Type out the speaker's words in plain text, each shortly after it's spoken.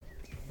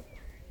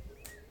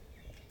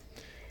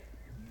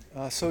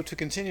So to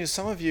continue,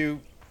 some of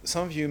you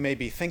may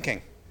be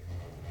thinking,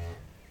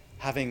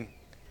 having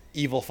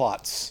evil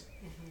thoughts,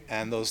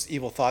 and those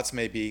evil thoughts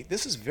may be,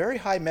 "This is very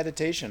high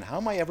meditation. How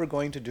am I ever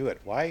going to do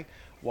it? Why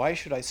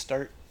should I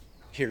start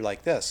here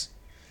like this?"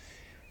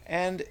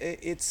 And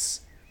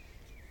it's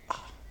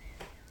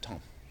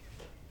Tom.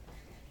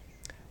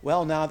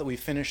 Well, now that we've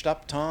finished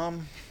up,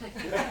 Tom,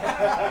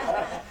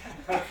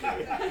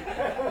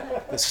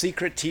 the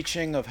secret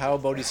teaching of how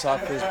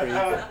bodhisattvas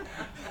breathe.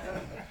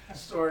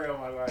 Story of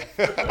my life.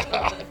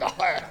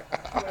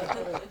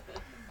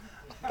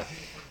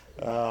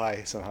 Oh,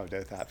 I somehow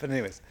doubt that. But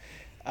anyways,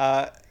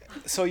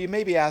 so you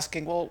may be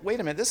asking, well, wait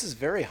a minute, this is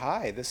very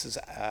high. This is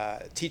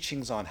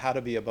teachings on how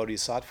to be a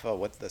bodhisattva,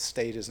 what the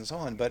state is, and so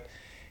on. But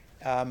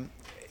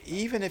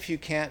even if you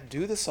can't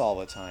do this all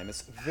the time,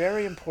 it's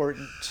very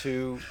important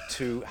to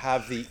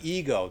have the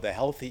ego, the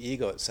healthy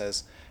ego. It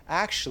says,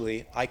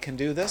 actually, I can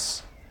do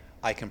this,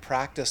 I can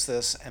practice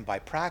this, and by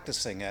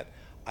practicing it,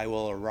 I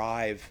will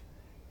arrive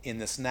in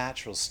this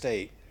natural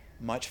state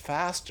much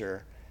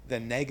faster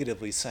than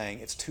negatively saying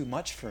it's too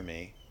much for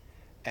me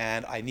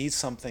and I need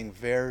something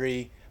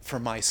very for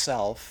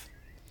myself.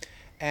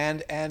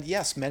 And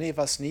yes, many of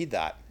us need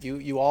that.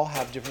 You all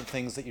have different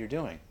things that you're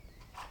doing.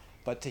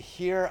 But to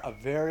hear a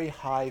very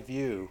high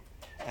view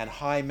and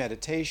high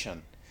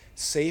meditation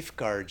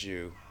safeguards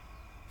you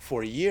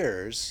for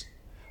years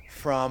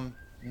from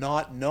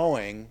not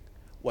knowing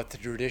what the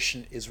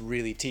tradition is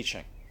really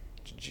teaching.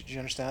 Do you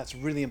understand? It's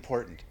really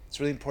important. It's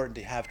really important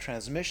to have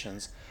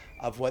transmissions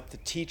of what the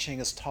teaching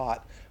is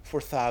taught for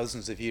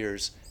thousands of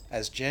years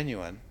as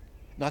genuine.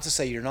 Not to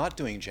say you're not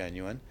doing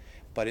genuine,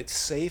 but it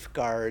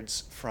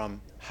safeguards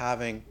from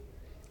having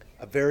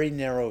a very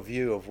narrow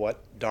view of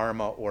what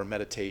Dharma or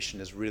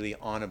meditation is really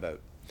on about.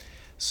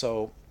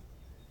 So,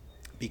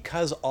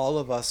 because all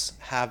of us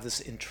have this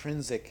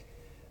intrinsic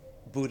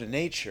Buddha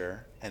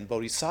nature and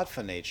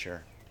Bodhisattva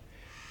nature,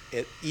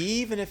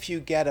 even if you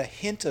get a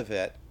hint of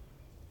it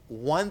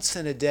once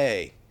in a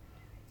day,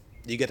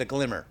 you get a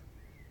glimmer.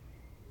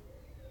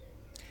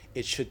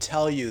 It should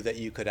tell you that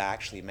you could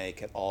actually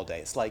make it all day.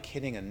 It's like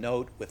hitting a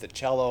note with a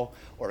cello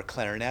or a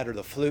clarinet or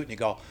the flute, and you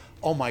go,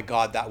 "Oh my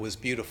God, that was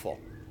beautiful."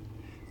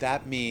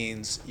 That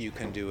means you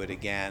can do it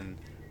again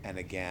and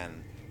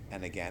again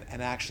and again.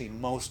 And actually,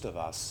 most of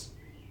us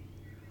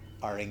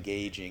are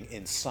engaging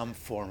in some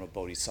form of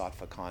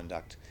bodhisattva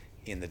conduct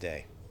in the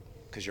day,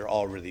 because you're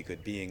all really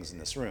good beings in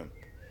this room.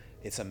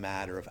 It's a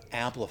matter of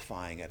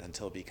amplifying it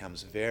until it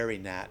becomes very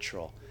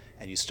natural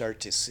and you start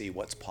to see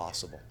what's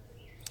possible.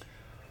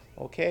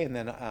 Okay, and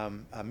then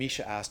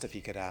Misha asked if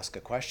he could ask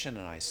a question,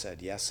 and I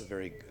said yes, a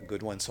very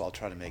good one, so I'll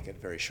try to make it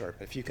very short.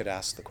 But if you could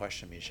ask the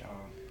question, Misha.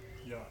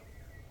 Yeah,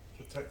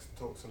 the text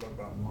talks a lot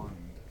about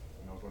mind,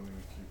 and I was wondering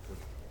if you could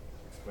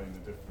explain the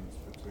difference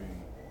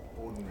between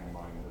ordinary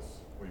mind, as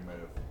we may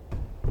have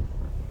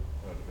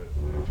heard of it,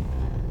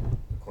 and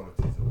the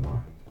qualities of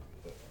mind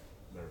that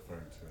they're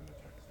referring to in the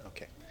text.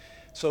 Okay,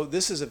 so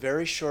this is a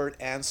very short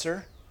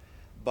answer,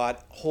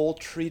 but whole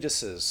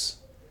treatises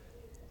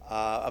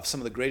of some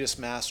of the greatest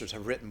masters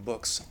have written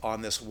books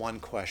on this one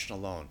question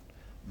alone.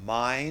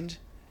 Mind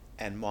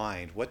and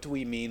mind. What do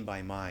we mean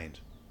by mind?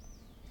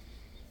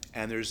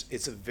 And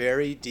it's a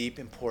very deep,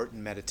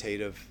 important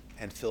meditative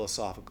and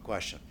philosophical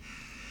question.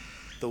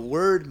 The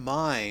word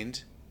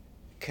mind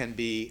can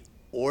be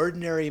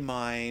ordinary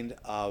mind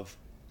of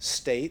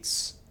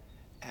states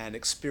and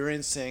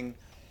experiencing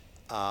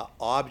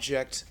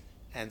object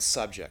and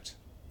subject.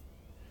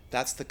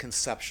 That's the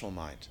conceptual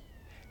mind.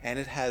 And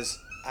it has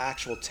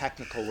actual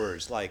technical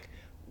words like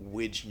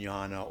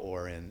vijnana,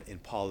 or in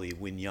Pali,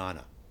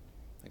 vinyana.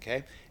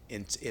 Okay?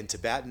 In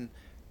Tibetan,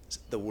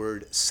 the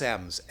word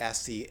sems,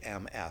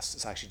 S-E-M-S,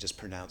 it's actually just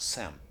pronounced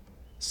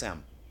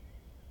sem.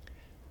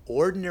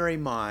 Ordinary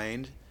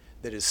mind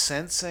that is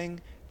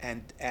sensing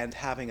and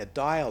having a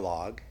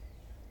dialogue.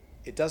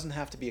 It doesn't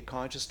have to be a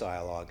conscious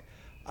dialogue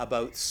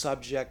about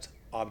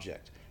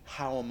subject-object.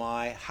 How am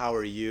I? How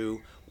are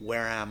you?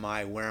 Where am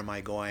I? Where am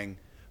I going?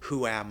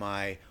 Who am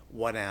I?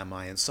 What am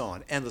I? And so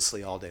on,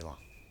 endlessly all day long.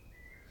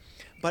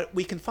 But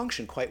we can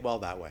function quite well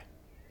that way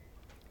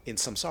in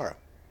samsara.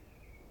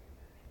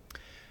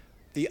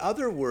 The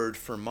other word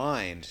for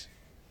mind,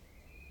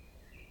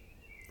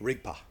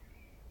 rigpa,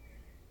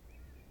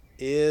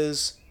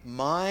 is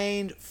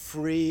mind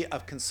free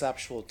of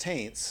conceptual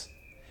taints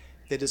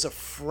that is a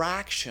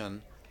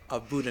fraction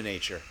of Buddha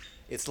nature.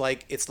 It's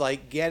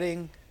like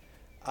getting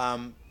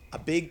a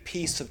big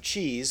piece of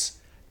cheese,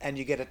 and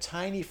you get a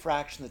tiny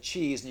fraction of the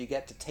cheese, and you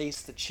get to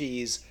taste the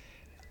cheese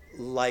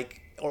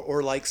like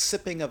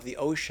sipping of the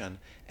ocean,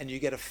 and you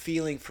get a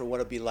feeling for what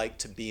it'd be like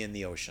to be in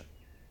the ocean.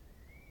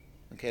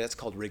 Okay, that's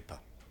called rigpa.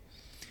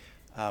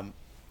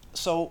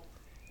 So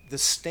the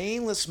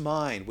stainless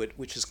mind,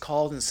 which is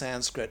called in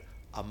Sanskrit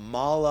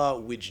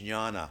amala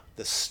vijnana,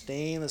 the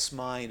stainless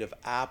mind of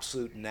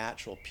absolute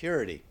natural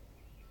purity,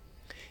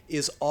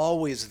 is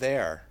always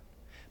there,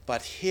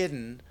 but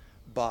hidden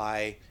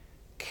by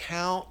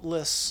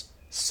countless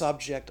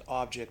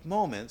subject-object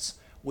moments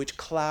which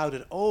cloud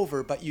it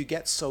over, but you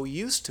get so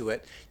used to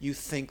it, you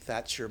think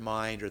that's your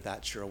mind or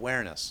that's your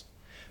awareness.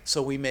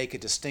 So we make a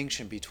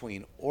distinction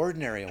between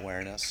ordinary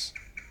awareness,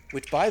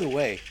 which, by the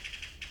way,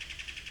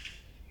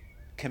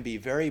 can be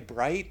very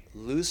bright,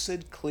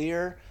 lucid,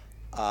 clear,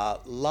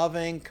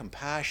 loving,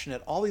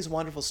 compassionate, all these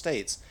wonderful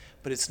states,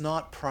 but it's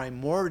not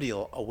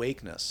primordial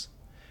awakeness,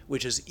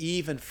 which is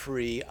even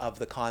free of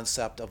the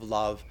concept of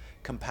love,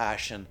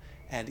 compassion,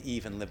 and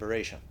even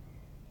liberation.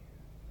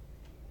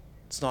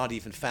 It's not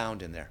even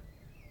found in there.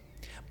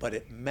 But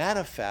it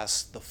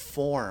manifests the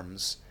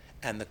forms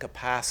and the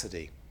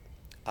capacity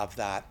of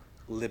that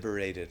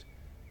liberated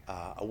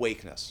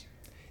awakeness.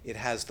 It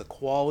has the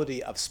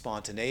quality of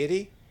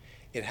spontaneity.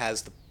 It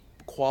has the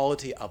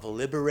quality of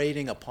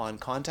liberating upon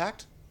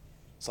contact.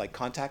 It's like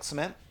contact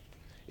cement.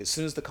 As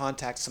soon as the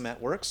contact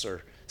cement works,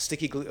 or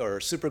sticky glue or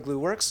super glue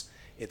works,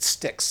 it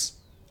sticks.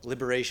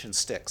 Liberation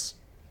sticks.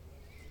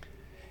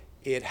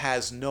 It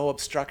has no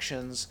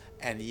obstructions,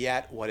 and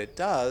yet what it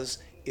does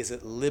is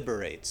it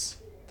liberates.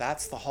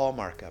 That's the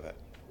hallmark of it.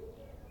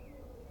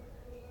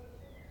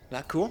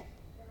 Not cool?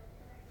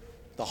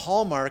 The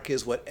hallmark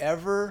is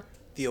whatever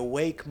the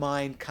awake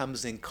mind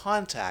comes in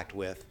contact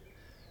with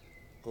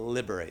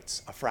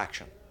liberates a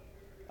fraction,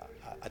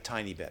 a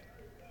tiny bit.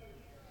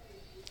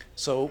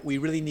 So we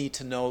really need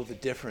to know the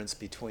difference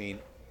between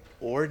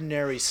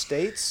ordinary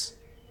states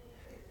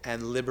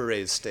and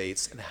liberated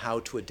states and how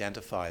to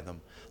identify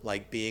them,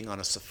 like being on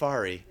a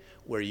safari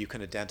where you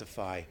can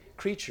identify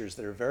creatures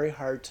that are very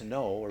hard to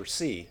know or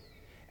see,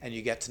 and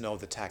you get to know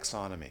the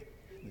taxonomy.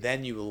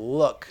 Then you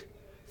look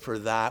for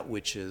that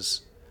which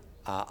is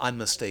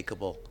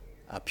unmistakable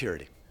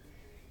purity,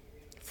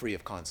 free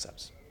of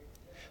concepts.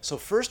 So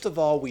first of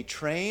all, we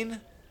train,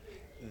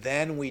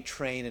 then we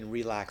train in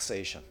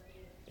relaxation.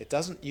 It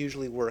doesn't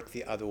usually work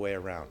the other way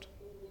around,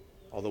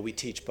 although we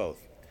teach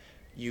both.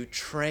 You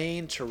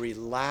train to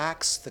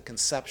relax the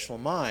conceptual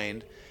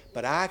mind,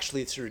 but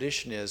actually the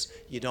tradition is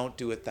you don't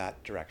do it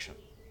that direction.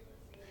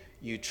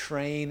 You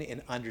train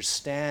in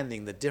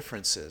understanding the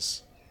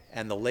differences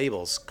and the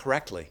labels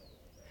correctly.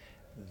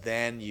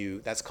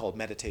 Then that's called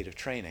meditative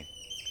training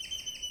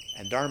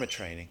and Dharma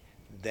training.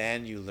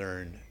 Then you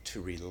learn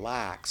to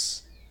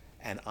relax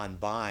and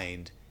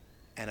unbind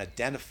and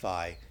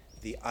identify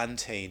the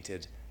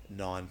untainted,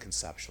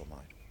 non-conceptual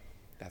mind.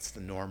 That's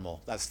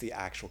the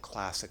actual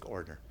classic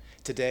order.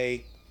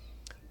 Today,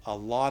 a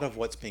lot of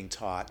what's being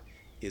taught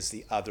is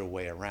the other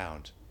way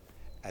around.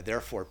 And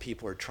therefore,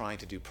 people are trying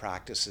to do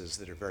practices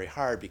that are very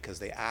hard because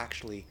they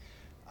actually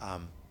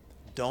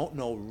don't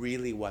know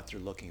really what they're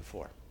looking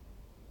for.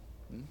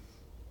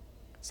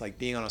 It's like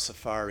being on a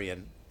safari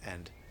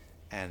and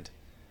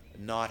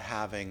not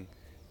having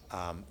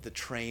the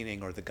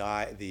training or the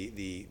guide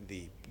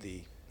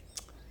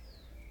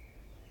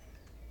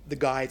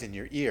in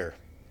your ear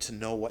to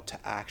know what to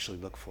actually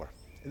look for.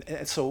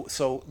 And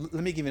so let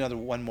me give you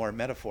one more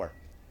metaphor,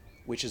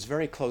 which is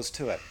very close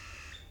to it.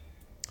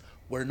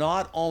 We're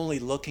not only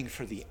looking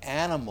for the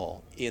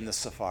animal in the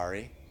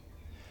safari,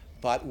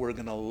 but we're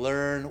going to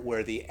learn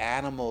where the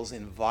animal's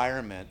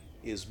environment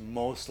is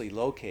mostly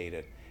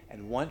located.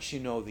 And once you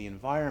know the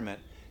environment,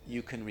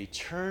 you can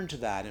return to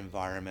that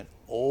environment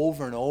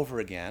over and over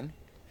again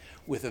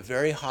with a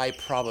very high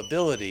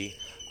probability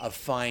of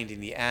finding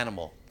the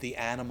animal. The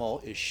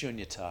animal is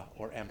shunyata,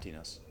 or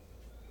emptiness.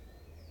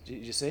 Do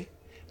you see?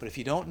 But if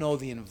you don't know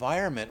the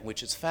environment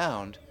which it's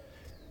found,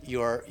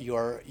 you're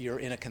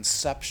in a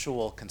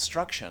conceptual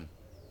construction.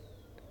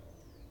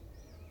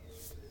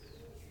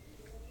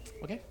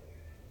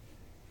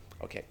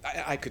 Okay.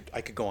 I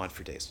could go on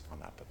for days on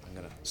that, but I'm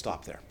going to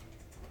stop there.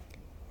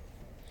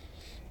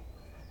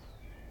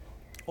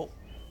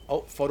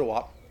 Oh, photo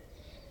op.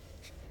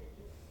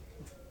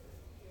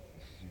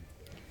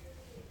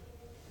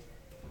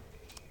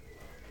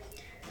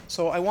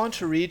 So I want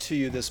to read to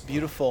you this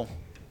beautiful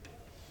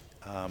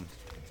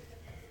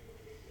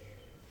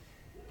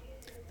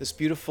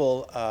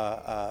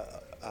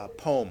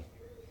poem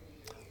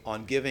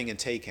on giving and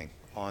taking,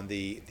 on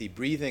the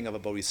breathing of a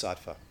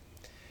bodhisattva.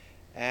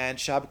 And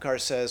Shabkar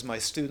says, my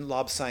student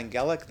Lobsang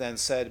Gelik then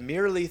said,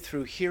 merely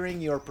through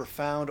hearing your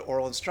profound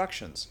oral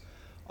instructions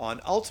on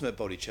ultimate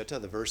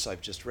bodhicitta, the verse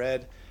I've just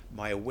read,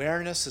 my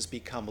awareness has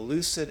become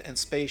lucid and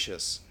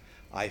spacious.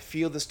 I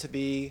feel this to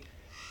be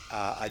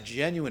a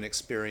genuine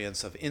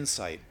experience of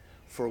insight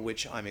for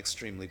which I'm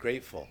extremely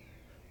grateful.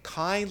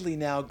 Kindly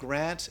now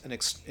grant an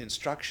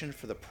instruction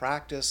for the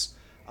practice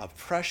of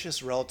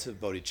precious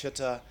relative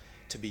bodhicitta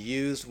to be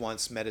used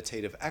once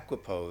meditative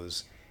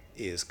equipoise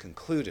is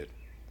concluded.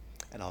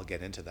 And I'll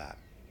get into that.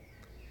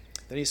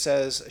 Then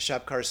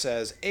Shabkar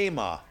says,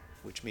 Ema,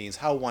 which means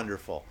how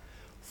wonderful,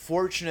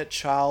 fortunate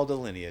child of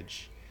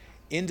lineage,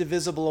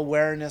 indivisible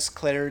awareness,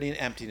 clarity, and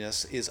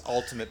emptiness is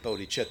ultimate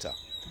bodhicitta,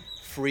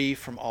 free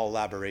from all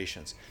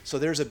elaborations. So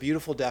there's a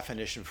beautiful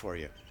definition for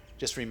you.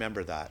 Just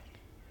remember that.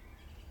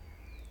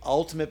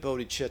 Ultimate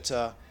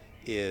bodhicitta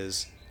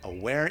is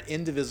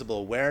indivisible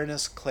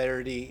awareness,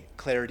 clarity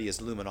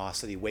is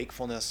luminosity,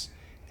 wakefulness,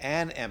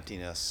 and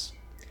emptiness,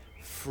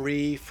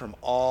 free from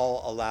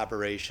all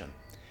elaboration.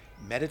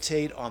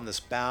 Meditate on this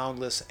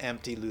boundless,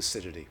 empty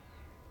lucidity.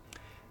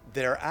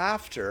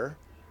 Thereafter,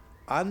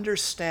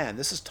 understand,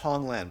 this is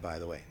Tonglen, by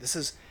the way. This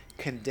is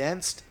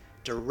condensed,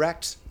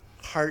 direct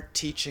heart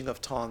teaching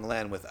of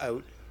Tonglen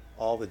without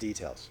all the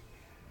details.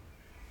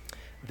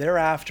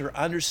 Thereafter,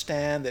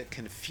 understand that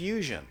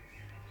confusion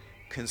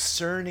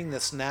concerning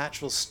this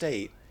natural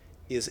state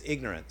is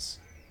ignorance.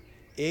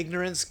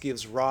 Ignorance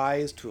gives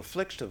rise to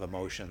afflictive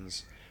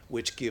emotions,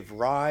 which give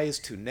rise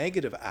to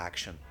negative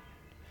action,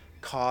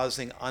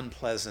 causing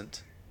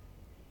unpleasant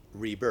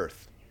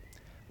rebirth,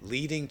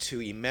 leading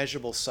to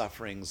immeasurable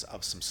sufferings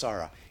of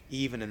samsara,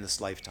 even in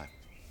this lifetime.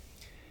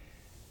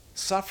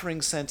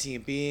 Suffering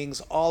sentient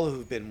beings, all who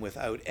have been,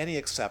 without any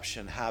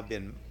exception, have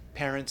been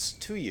parents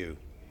to you,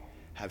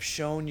 have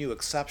shown you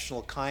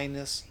exceptional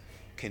kindness,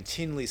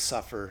 continually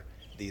suffer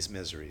these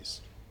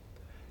miseries.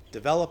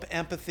 Develop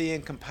empathy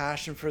and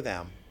compassion for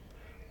them,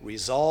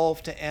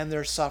 resolve to end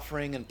their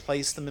suffering and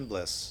place them in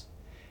bliss,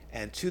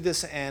 and to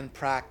this end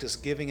practice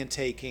giving and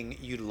taking,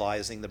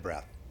 utilizing the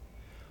breath.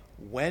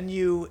 When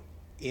you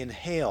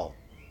inhale,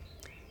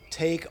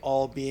 take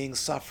all beings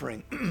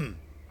suffering,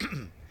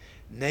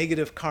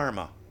 negative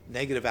karma,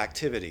 negative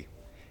activity,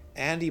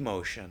 and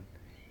emotion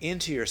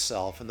into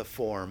yourself in the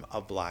form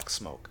of black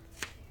smoke.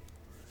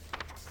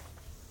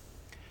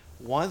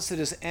 Once it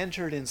is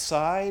entered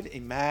inside,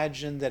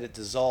 imagine that it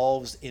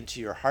dissolves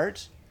into your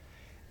heart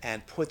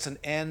and puts an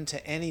end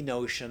to any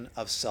notion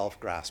of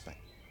self-grasping.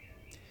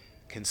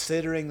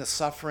 Considering the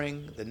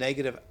suffering, the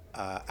negative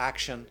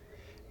action,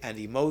 and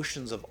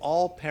emotions of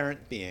all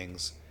parent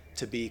beings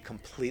to be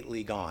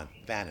completely gone,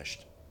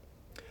 vanished.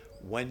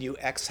 When you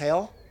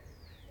exhale,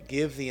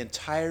 give the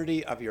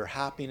entirety of your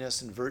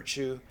happiness and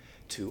virtue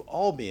to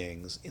all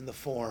beings in the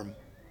form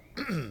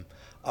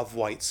of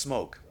white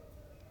smoke.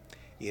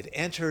 It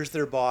enters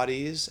their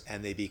bodies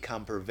and they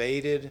become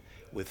pervaded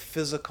with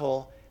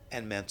physical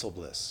and mental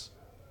bliss.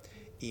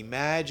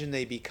 Imagine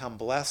they become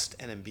blessed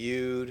and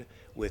imbued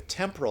with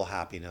temporal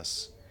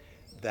happiness,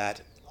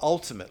 that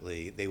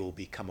ultimately they will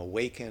become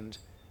awakened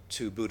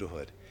to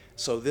Buddhahood.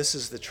 So this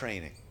is the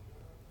training,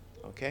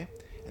 okay?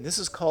 And this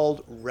is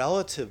called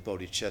relative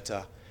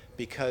bodhicitta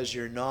because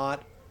you're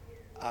not,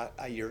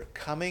 you're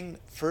coming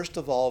first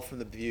of all from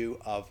the view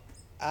of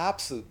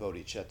absolute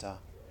bodhicitta,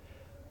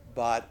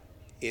 but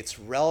it's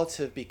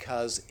relative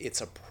because it's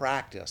a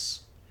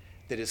practice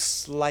that is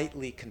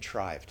slightly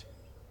contrived.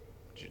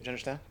 Do you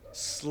understand?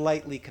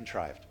 Slightly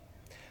contrived.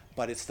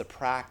 But it's the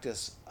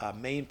practice,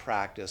 main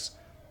practice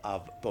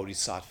of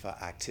bodhisattva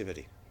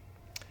activity.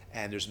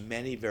 And there's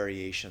many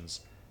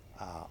variations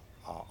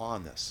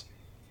on this.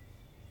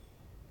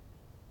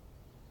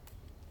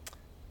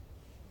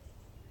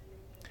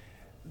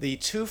 The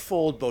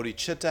twofold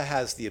bodhicitta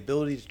has the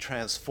ability to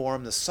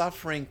transform the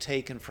suffering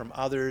taken from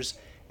others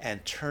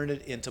and turn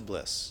it into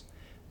bliss,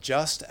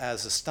 just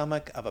as the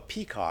stomach of a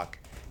peacock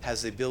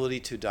has the ability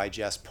to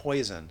digest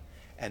poison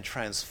and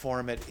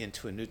transform it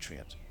into a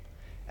nutrient.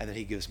 And then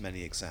he gives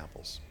many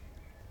examples.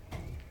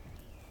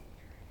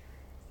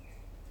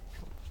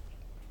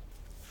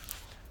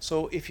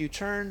 So if you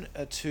turn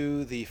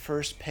to the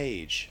first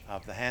page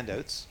of the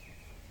handouts,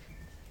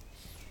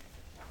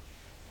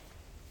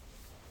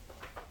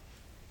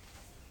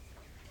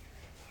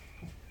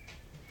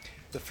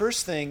 the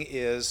first thing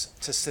is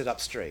to sit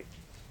up straight,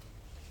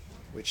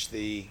 which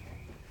the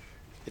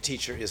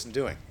teacher isn't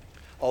doing.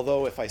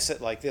 Although if I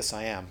sit like this,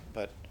 I am,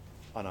 but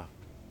on an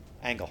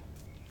angle.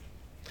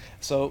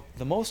 So one of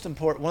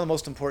the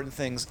most important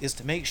things is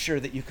to make sure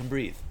that you can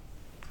breathe.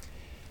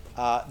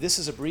 This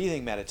is a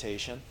breathing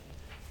meditation,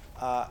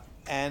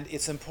 and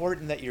it's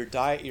important that your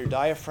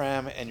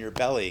diaphragm and your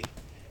belly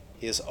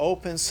is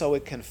open so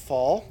it can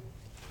fall,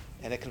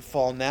 and it can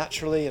fall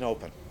naturally and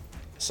open.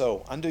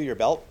 So undo your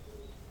belt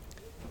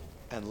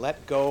and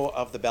let go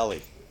of the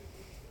belly.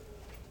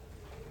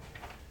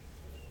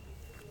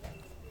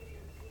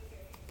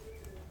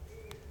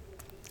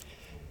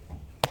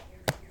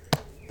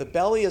 The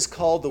belly is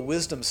called the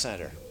wisdom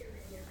center.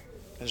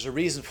 There's a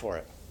reason for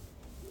it.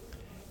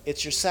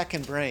 It's your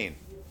second brain.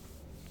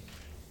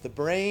 The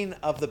brain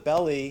of the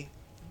belly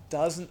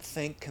doesn't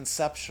think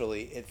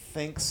conceptually. It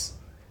thinks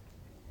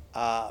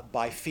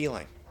by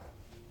feeling.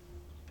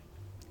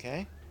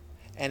 Okay?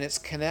 And it's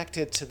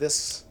connected to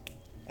this,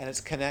 and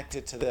it's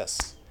connected to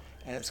this,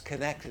 and it's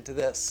connected to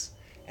this,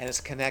 and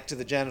it's connected to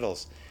the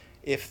genitals.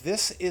 If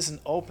this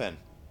isn't open,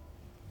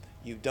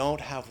 you don't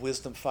have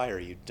wisdom fire.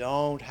 You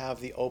don't have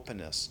the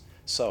openness.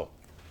 So,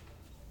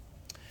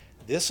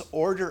 this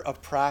order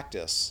of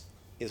practice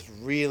is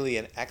really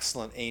an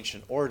excellent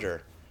ancient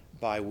order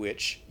by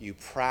which you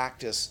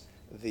practice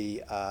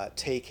the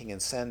taking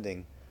and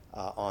sending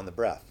on the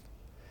breath.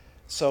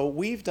 So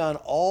we've done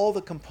all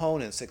the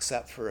components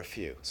except for a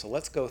few. So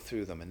let's go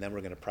through them and then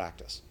we're going to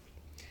practice.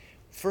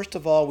 First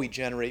of all, we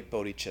generate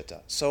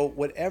bodhicitta. So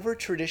whatever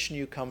tradition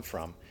you come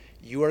from,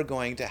 you are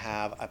going to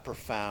have a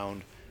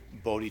profound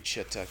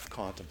bodhicitta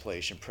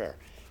contemplation prayer.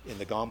 In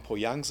the Gompo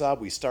Yangzab,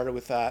 we started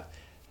with that.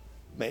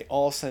 May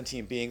all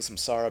sentient beings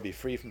samsara be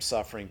free from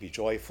suffering, be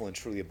joyful and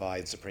truly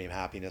abide in supreme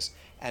happiness,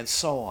 and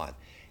so on.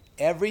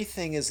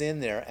 Everything is in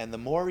there, and the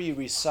more you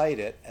recite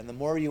it and the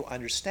more you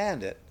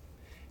understand it,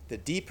 the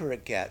deeper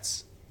it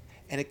gets,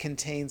 and it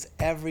contains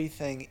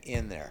everything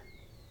in there.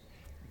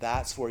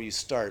 That's where you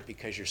start,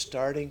 because you're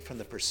starting from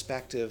the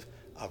perspective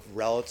of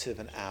relative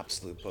and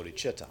absolute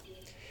bodhicitta.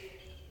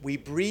 We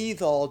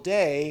breathe all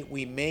day,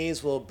 we may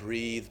as well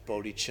breathe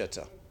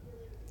bodhicitta.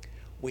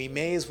 We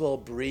may as well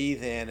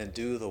breathe in and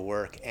do the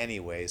work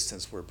anyway,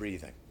 since we're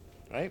breathing,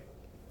 right?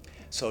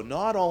 So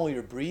not only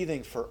are we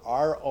breathing for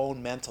our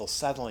own mental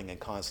settling and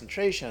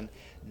concentration,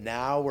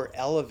 now we're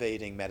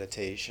elevating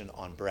meditation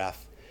on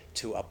breath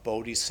to a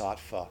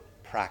bodhisattva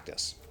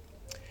practice.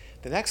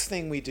 The next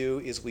thing we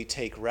do is we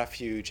take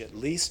refuge, at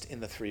least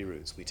in the three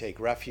roots. We take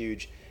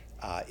refuge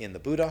in the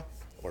Buddha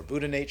or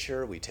Buddha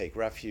nature. We take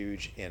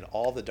refuge in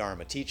all the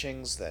Dharma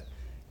teachings that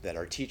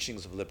are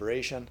teachings of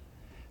liberation.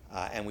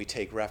 And we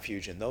take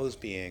refuge in those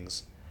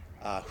beings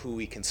who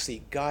we can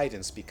seek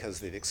guidance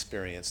because they've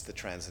experienced the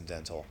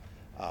transcendental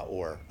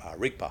or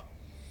Rigpa.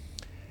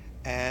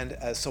 And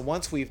so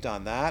once we've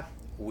done that,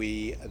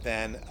 we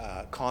then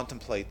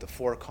contemplate the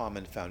four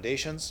common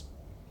foundations.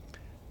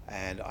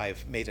 And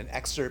I've made an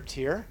excerpt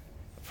here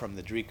from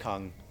the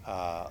Drikung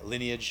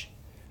lineage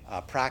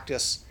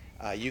practice.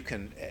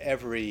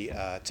 Every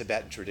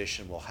Tibetan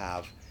tradition will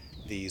have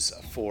these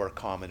four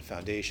common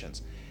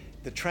foundations.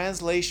 The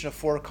translation of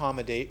four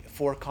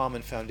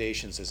common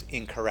foundations is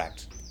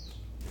incorrect.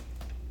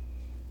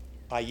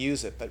 I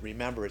use it, but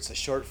remember it's a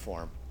short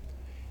form.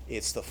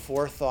 It's the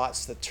four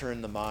thoughts that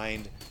turn the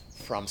mind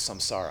from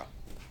samsara.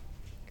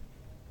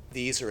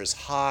 These are as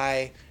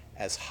high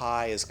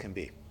as can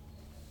be.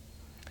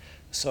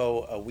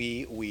 So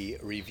we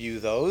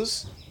review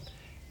those.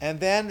 And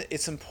then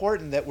it's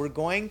important that we're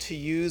going to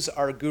use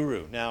our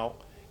guru. Now,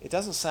 it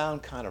doesn't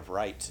sound kind of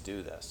right to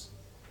do this,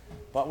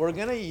 but we're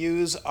going to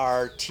use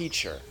our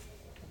teacher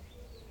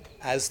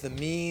as the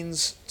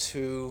means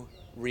to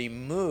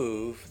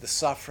remove the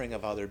suffering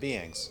of other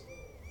beings,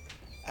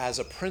 as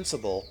a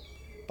principle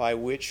by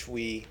which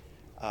we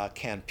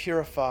can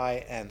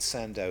purify and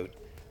send out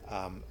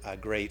a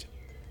great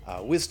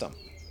wisdom.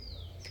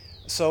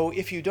 So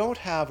if you don't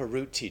have a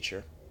root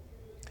teacher,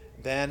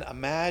 then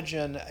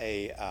imagine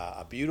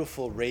a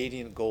beautiful,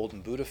 radiant,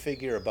 golden Buddha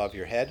figure above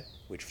your head,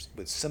 which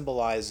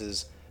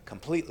symbolizes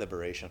complete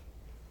liberation,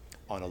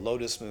 on a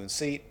lotus moon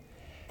seat.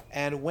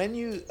 And when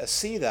you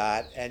see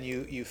that and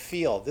you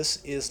feel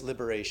this is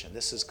liberation,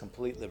 this is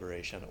complete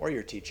liberation, or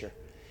your teacher,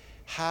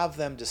 have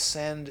them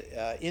descend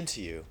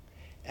into you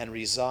and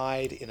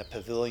reside in a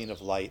pavilion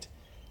of light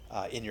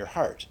in your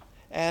heart.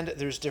 And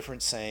there's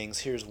different sayings.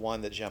 Here's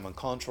one that Jamon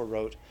Control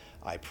wrote.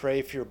 I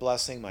pray for your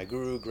blessing, my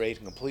guru, great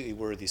and completely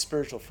worthy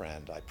spiritual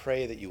friend. I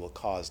pray that you will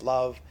cause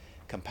love,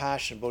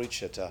 compassion,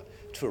 bodhicitta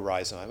to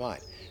arise in my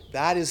mind.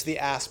 That is the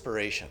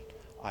aspiration.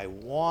 I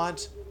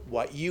want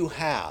what you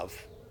have,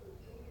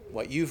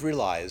 what you've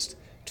realized,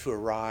 to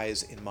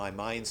arise in my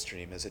mind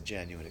stream as a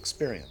genuine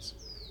experience.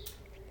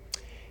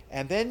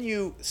 And then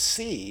you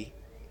see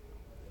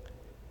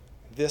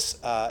this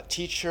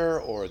teacher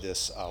or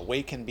this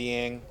awakened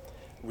being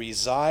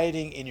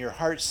residing in your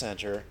heart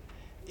center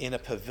in a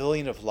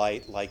pavilion of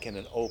light, like in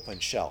an open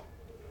shell.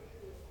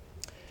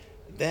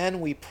 Then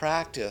we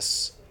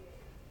practice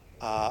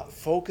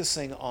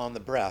focusing on the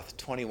breath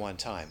 21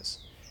 times.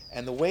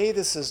 And the way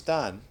this is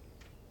done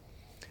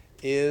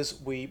is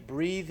we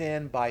breathe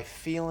in by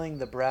feeling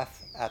the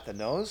breath at the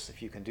nose.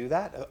 If you can do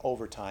that,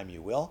 over time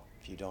you will,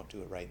 if you don't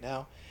do it right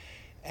now.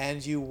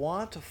 And you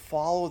want to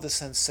follow the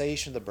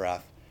sensation of the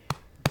breath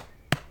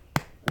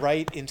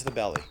right into the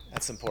belly.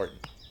 That's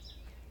important.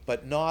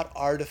 But not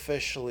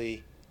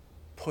artificially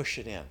push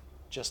it in.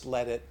 Just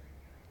let it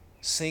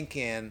sink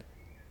in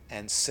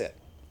and sit.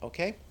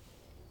 Okay?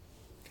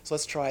 So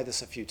let's try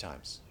this a few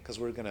times, because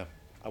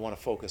I want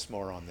to focus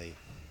more on the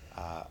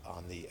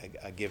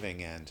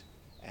giving and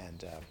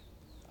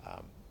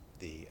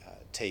the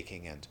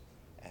taking and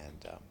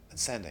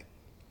sending.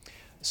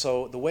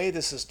 So the way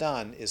this is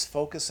done is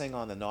focusing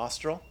on the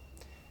nostril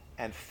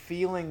and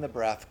feeling the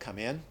breath come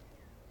in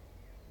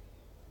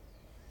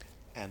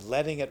and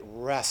letting it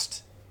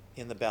rest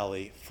in the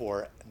belly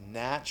for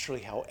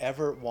naturally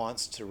however it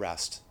wants to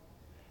rest,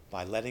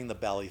 by letting the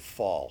belly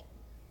fall.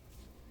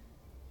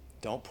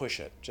 Don't push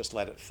it, just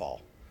let it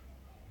fall.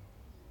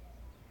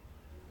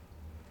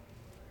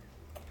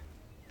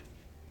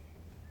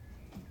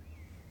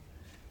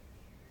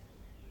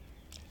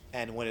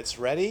 And when it's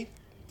ready,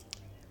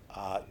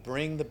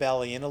 bring the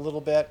belly in a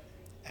little bit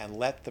and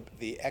let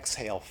the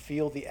exhale,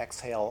 feel the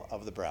exhale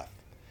of the breath.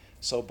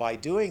 So by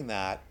doing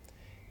that,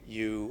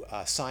 you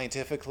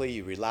scientifically,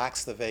 you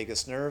relax the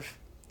vagus nerve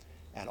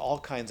and all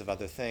kinds of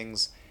other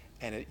things,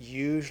 and it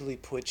usually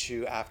puts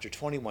you, after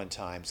 21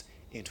 times,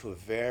 into a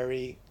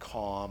very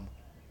calm,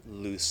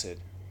 lucid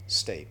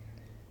state.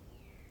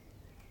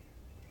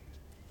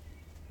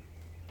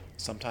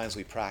 Sometimes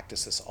we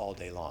practice this all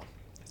day long.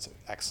 It's an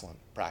excellent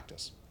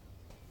practice.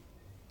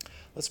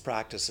 Let's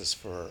practice this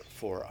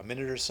for a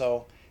minute or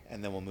so,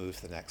 and then we'll move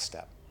to the next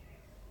step.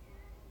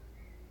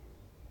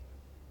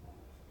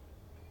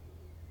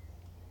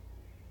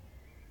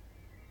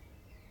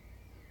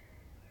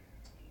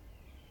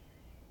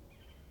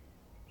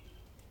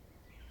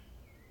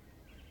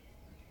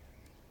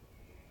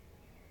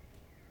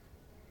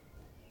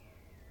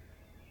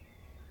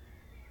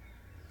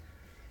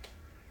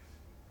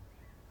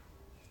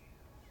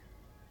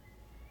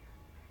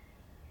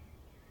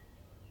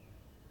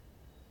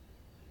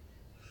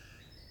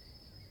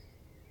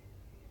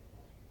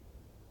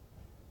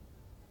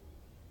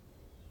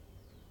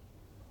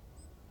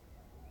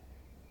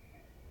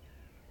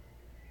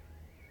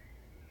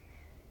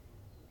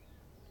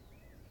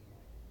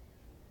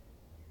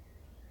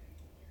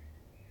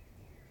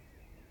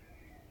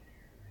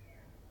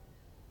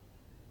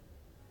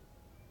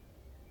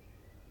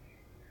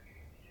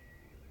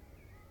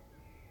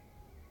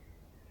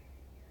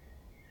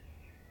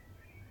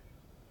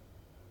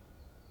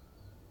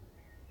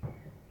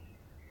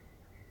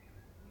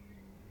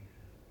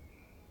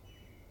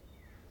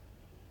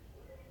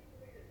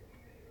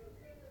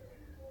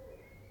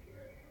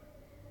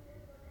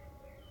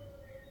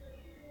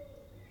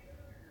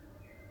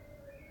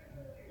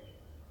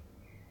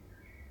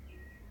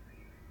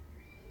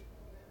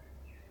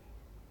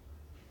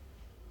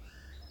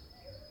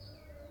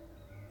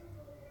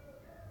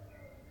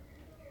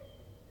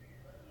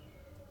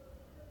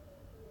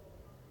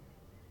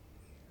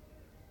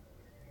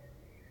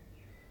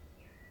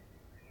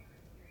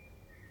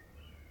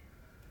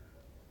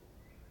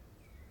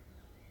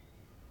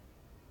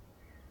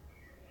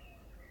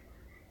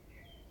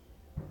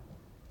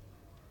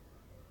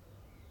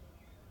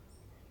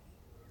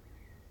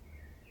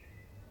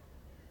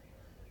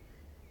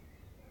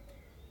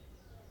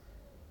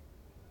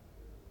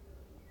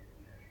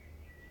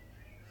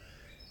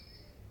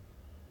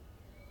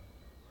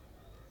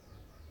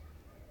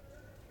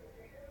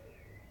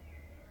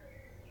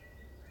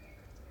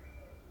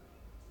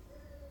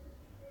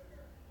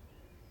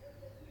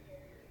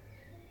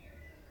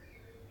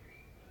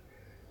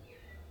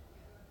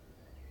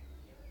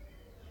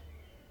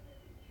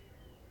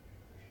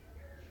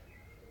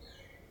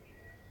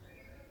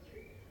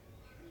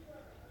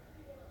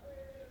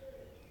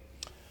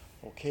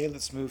 Okay,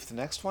 let's move to the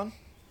next one.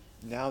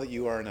 Now that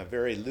you are in a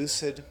very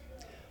lucid,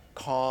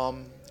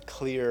 calm,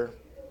 clear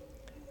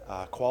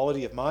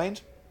quality of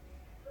mind,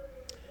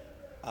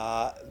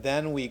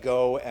 then we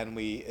go and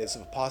we, as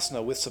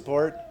Vipassana with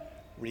support,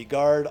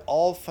 regard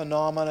all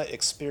phenomena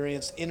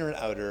experienced inner and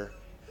outer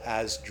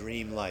as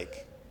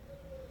dreamlike.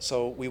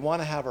 So we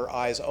want to have our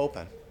eyes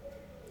open,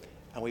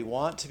 and we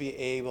want to be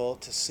able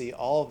to see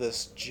all of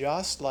this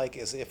just like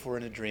as if we're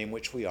in a dream,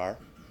 which we are,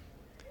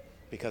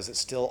 because it's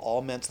still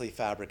all mentally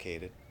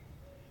fabricated.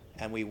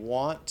 And we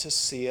want to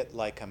see it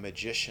like a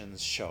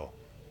magician's show.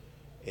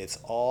 It's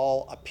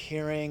all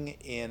appearing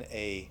in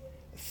a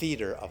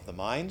theater of the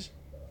mind,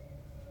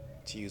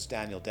 to use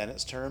Daniel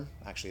Dennett's term.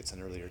 Actually, it's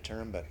an earlier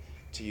term, but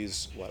to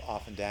use what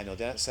often Daniel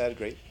Dennett said,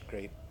 great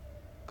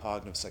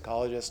cognitive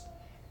psychologist,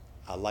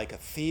 like a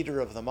theater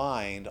of the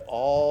mind,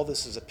 all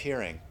this is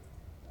appearing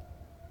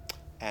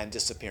and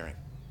disappearing.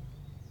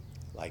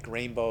 Like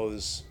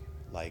rainbows,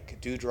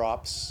 like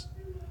dewdrops,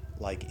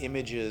 like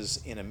images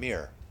in a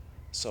mirror.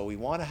 So we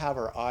want to have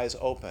our eyes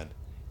open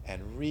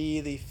and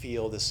really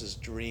feel this is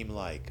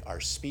dreamlike. Our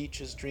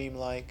speech is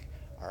dreamlike,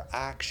 our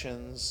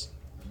actions,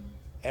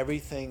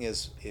 everything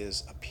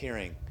is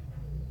appearing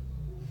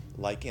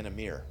like in a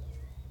mirror.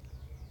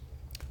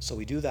 So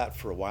we do that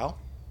for a while.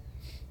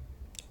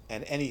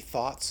 And any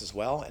thoughts as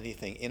well,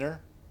 anything inner.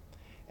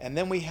 And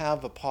then we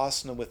have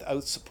Vipassana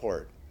without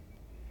support.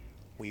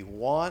 We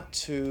want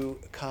to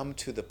come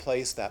to the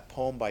place, that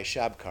poem by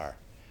Shabkar,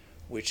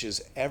 which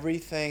is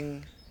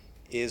everything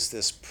is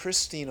this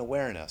pristine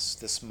awareness,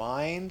 this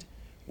mind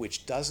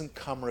which doesn't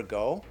come or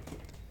go,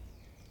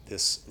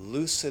 this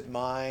lucid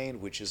mind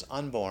which is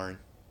unborn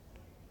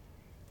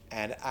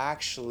and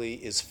actually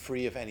is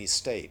free of any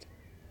state.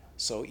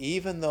 So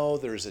even though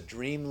there's a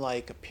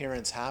dreamlike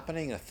appearance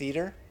happening in a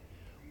theater,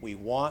 we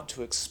want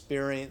to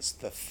experience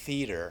the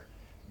theater,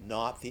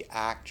 not the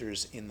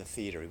actors in the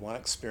theater. We want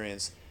to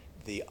experience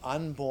the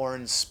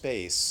unborn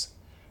space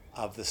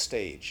of the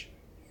stage.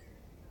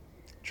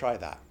 Try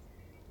that.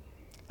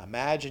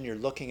 Imagine you're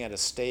looking at a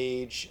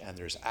stage and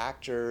there's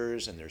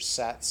actors and there's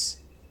sets,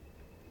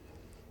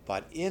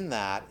 but in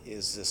that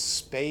is this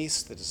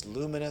space that is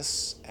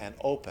luminous and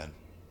open,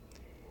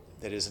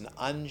 that is an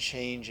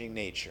unchanging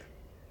nature.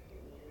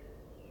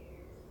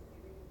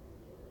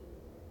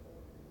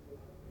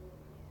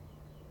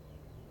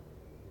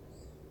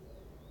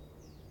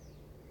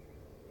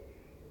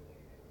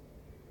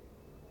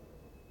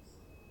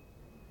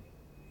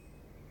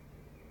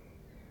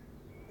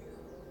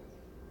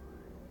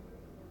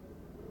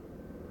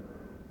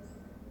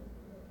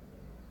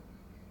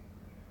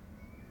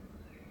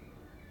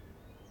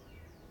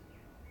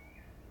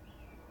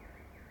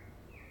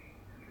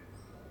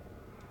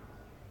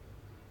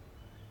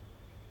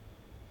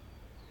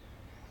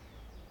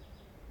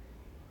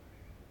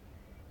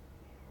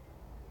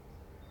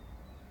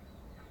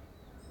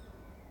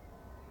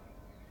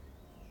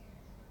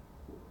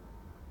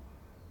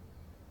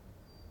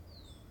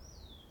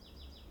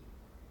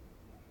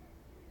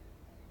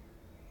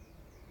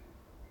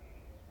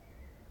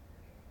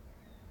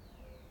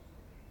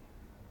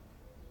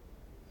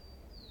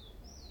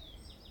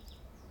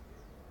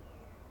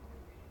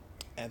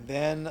 And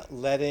then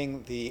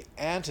letting the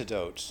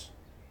antidote,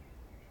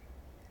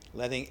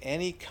 letting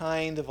any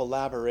kind of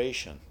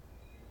elaboration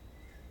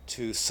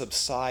to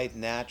subside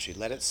naturally,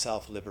 let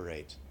itself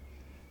liberate.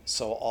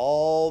 So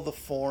all the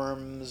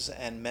forms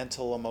and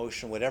mental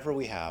emotion, whatever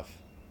we have,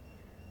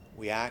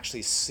 we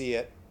actually see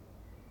it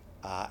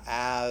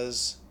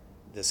as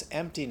this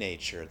empty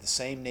nature, the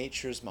same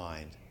nature as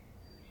mind,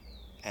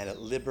 and it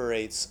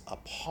liberates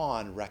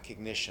upon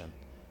recognition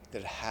that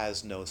it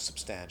has no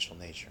substantial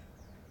nature.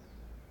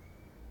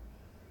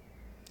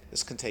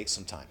 This can take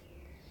some time.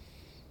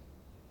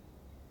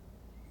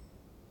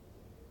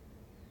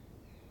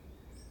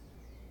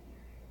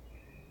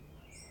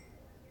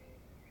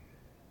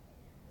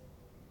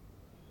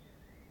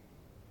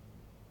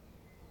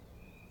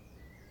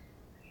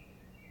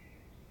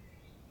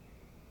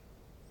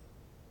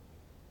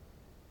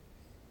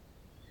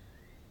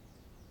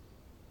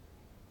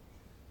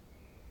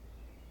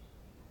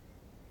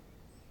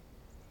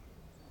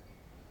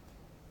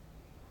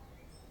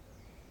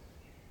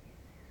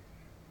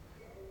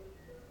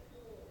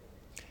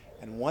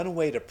 And one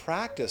way to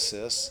practice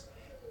this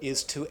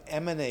is to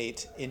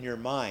emanate in your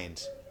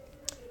mind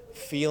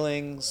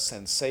feelings,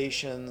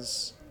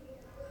 sensations,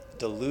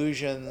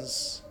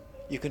 delusions.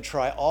 You can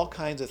try all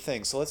kinds of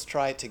things. So let's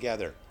try it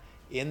together.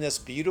 In this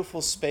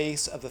beautiful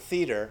space of the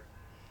theater,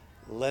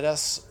 let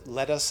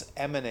us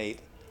emanate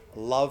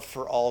love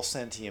for all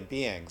sentient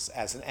beings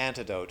as an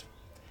antidote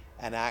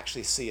and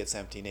actually see its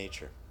empty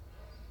nature.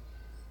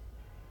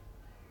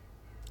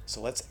 So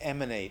let's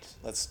emanate,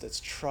 let's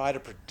try to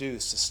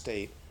produce a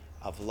state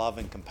of love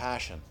and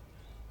compassion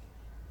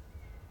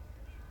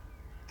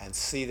and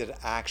see that it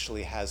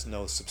actually has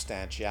no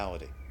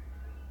substantiality.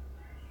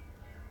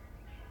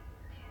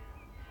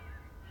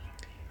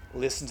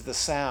 Listen to the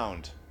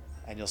sound,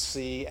 and you'll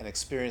see and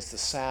experience the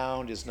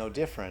sound is no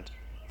different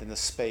than the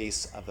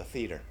space of the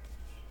theater.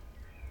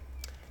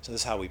 So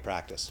this is how we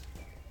practice.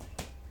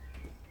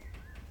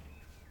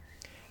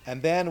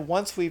 And then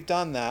once we've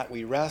done that,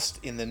 we rest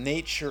in the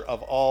nature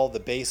of all the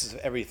bases of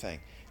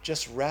everything.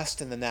 Just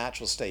rest in the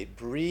natural state.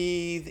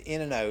 Breathe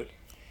in and out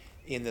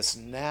in this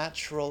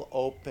natural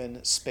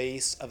open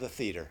space of the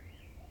theater,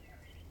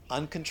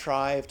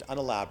 uncontrived,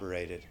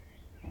 unelaborated,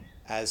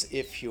 as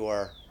if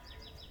you're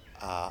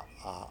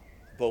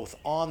both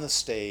on the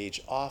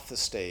stage, off the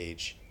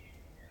stage.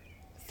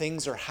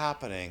 Things are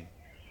happening,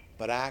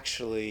 but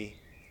actually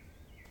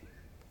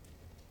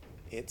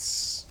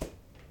it's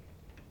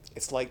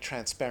like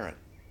transparent.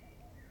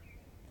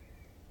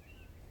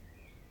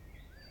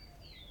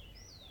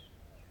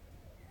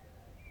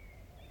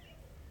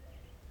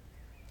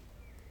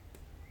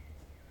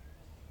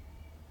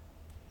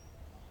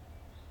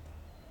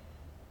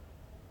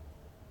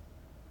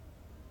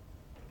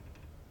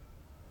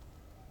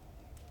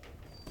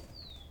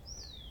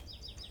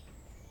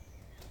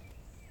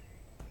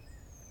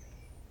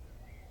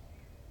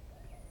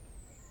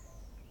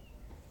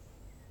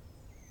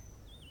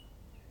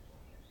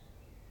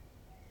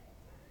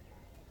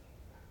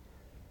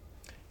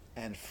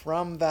 And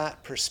from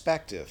that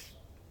perspective,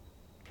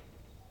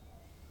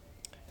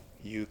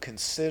 you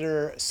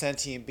consider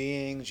sentient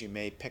beings. You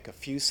may pick a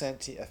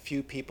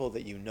few people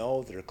that you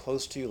know that are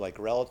close to you, like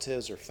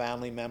relatives or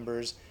family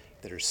members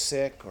that are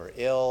sick or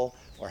ill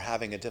or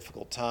having a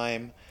difficult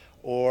time.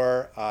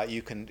 Or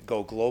you can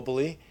go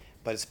globally,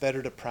 but it's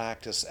better to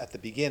practice at the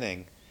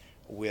beginning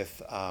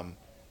with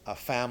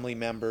family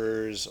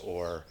members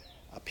or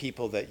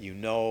people that you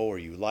know or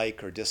you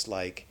like or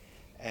dislike,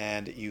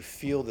 and you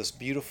feel this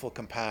beautiful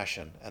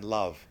compassion and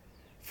love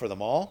for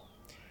them all,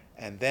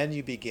 and then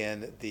you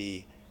begin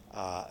the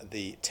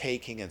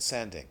taking and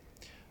sending.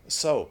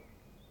 So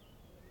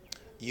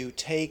you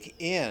take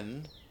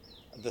in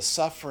the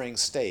suffering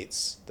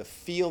states,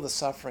 feel the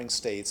suffering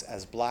states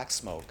as black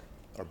smoke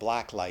or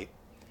black light,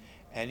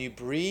 and you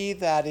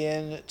breathe that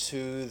in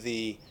to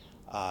the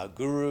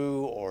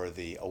guru or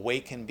the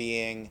awakened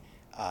being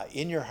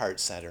in your heart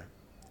center,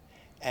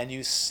 and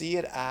you see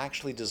it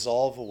actually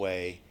dissolve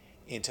away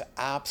into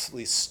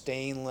absolutely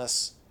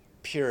stainless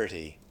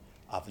purity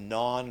of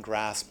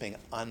non-grasping,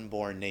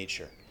 unborn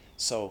nature.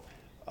 So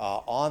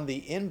on the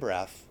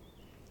in-breath,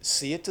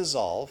 see it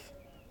dissolve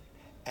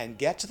and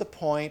get to the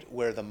point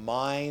where the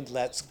mind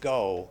lets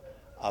go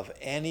of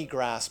any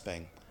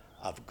grasping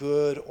of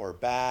good or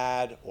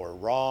bad or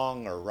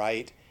wrong or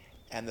right,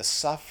 and the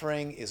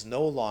suffering is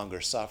no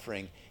longer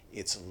suffering,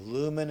 it's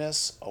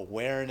luminous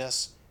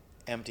awareness,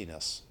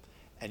 emptiness.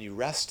 And you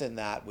rest in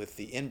that with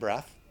the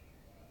in-breath,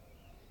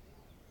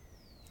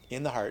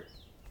 in the heart,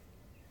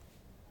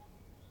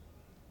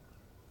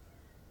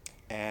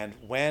 and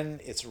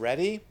when it's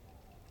ready,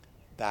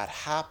 that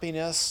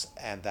happiness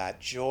and that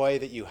joy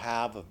that you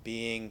have of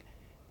being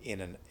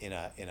in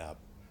a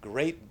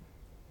great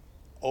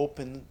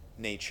open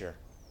nature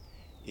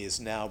is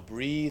now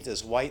breathed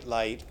as white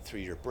light through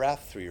your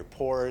breath, through your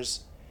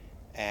pores,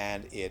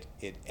 and it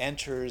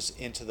enters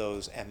into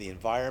those and the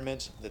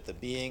environment that the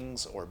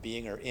beings or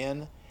being are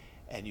in,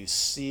 and you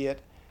see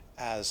it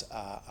as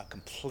a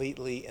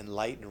completely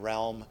enlightened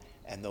realm,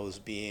 and those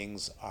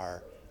beings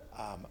are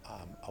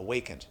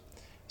awakened.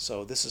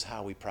 So this is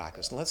how we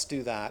practice. And let's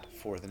do that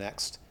for the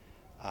next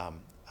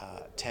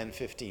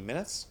 10-15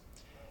 minutes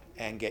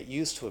and get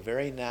used to a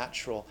very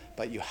natural,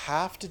 but you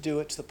have to do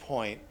it to the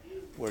point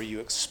where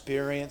you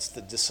experience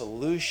the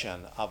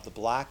dissolution of the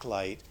black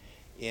light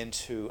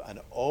into an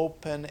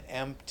open,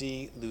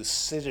 empty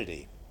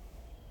lucidity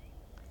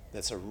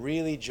that's a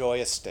really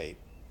joyous state,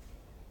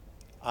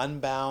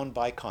 unbound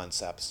by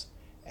concepts,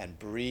 and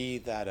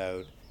breathe that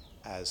out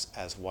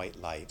as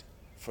white light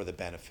for the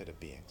benefit of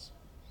beings.